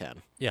 episodes if we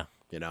can. Yeah.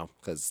 You know,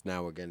 because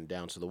now we're getting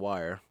down to the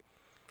wire,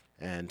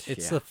 and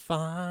It's yeah. the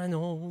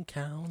final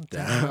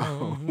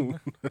countdown.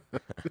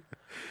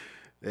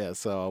 Yeah,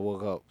 so we'll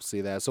go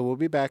see that. So we'll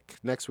be back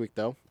next week,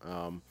 though.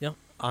 Yeah.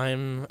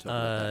 I'm Talk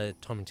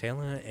about Tommy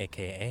Taylor,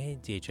 a.k.a.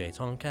 DJ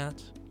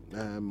Tomcat.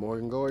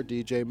 Morgan Gore,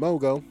 DJ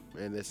Mogo,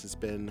 and this has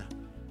been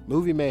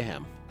Movie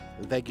Mayhem.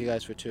 And thank you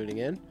guys for tuning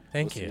in.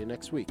 Thank We'll you. See you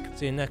next week.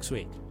 See you next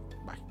week.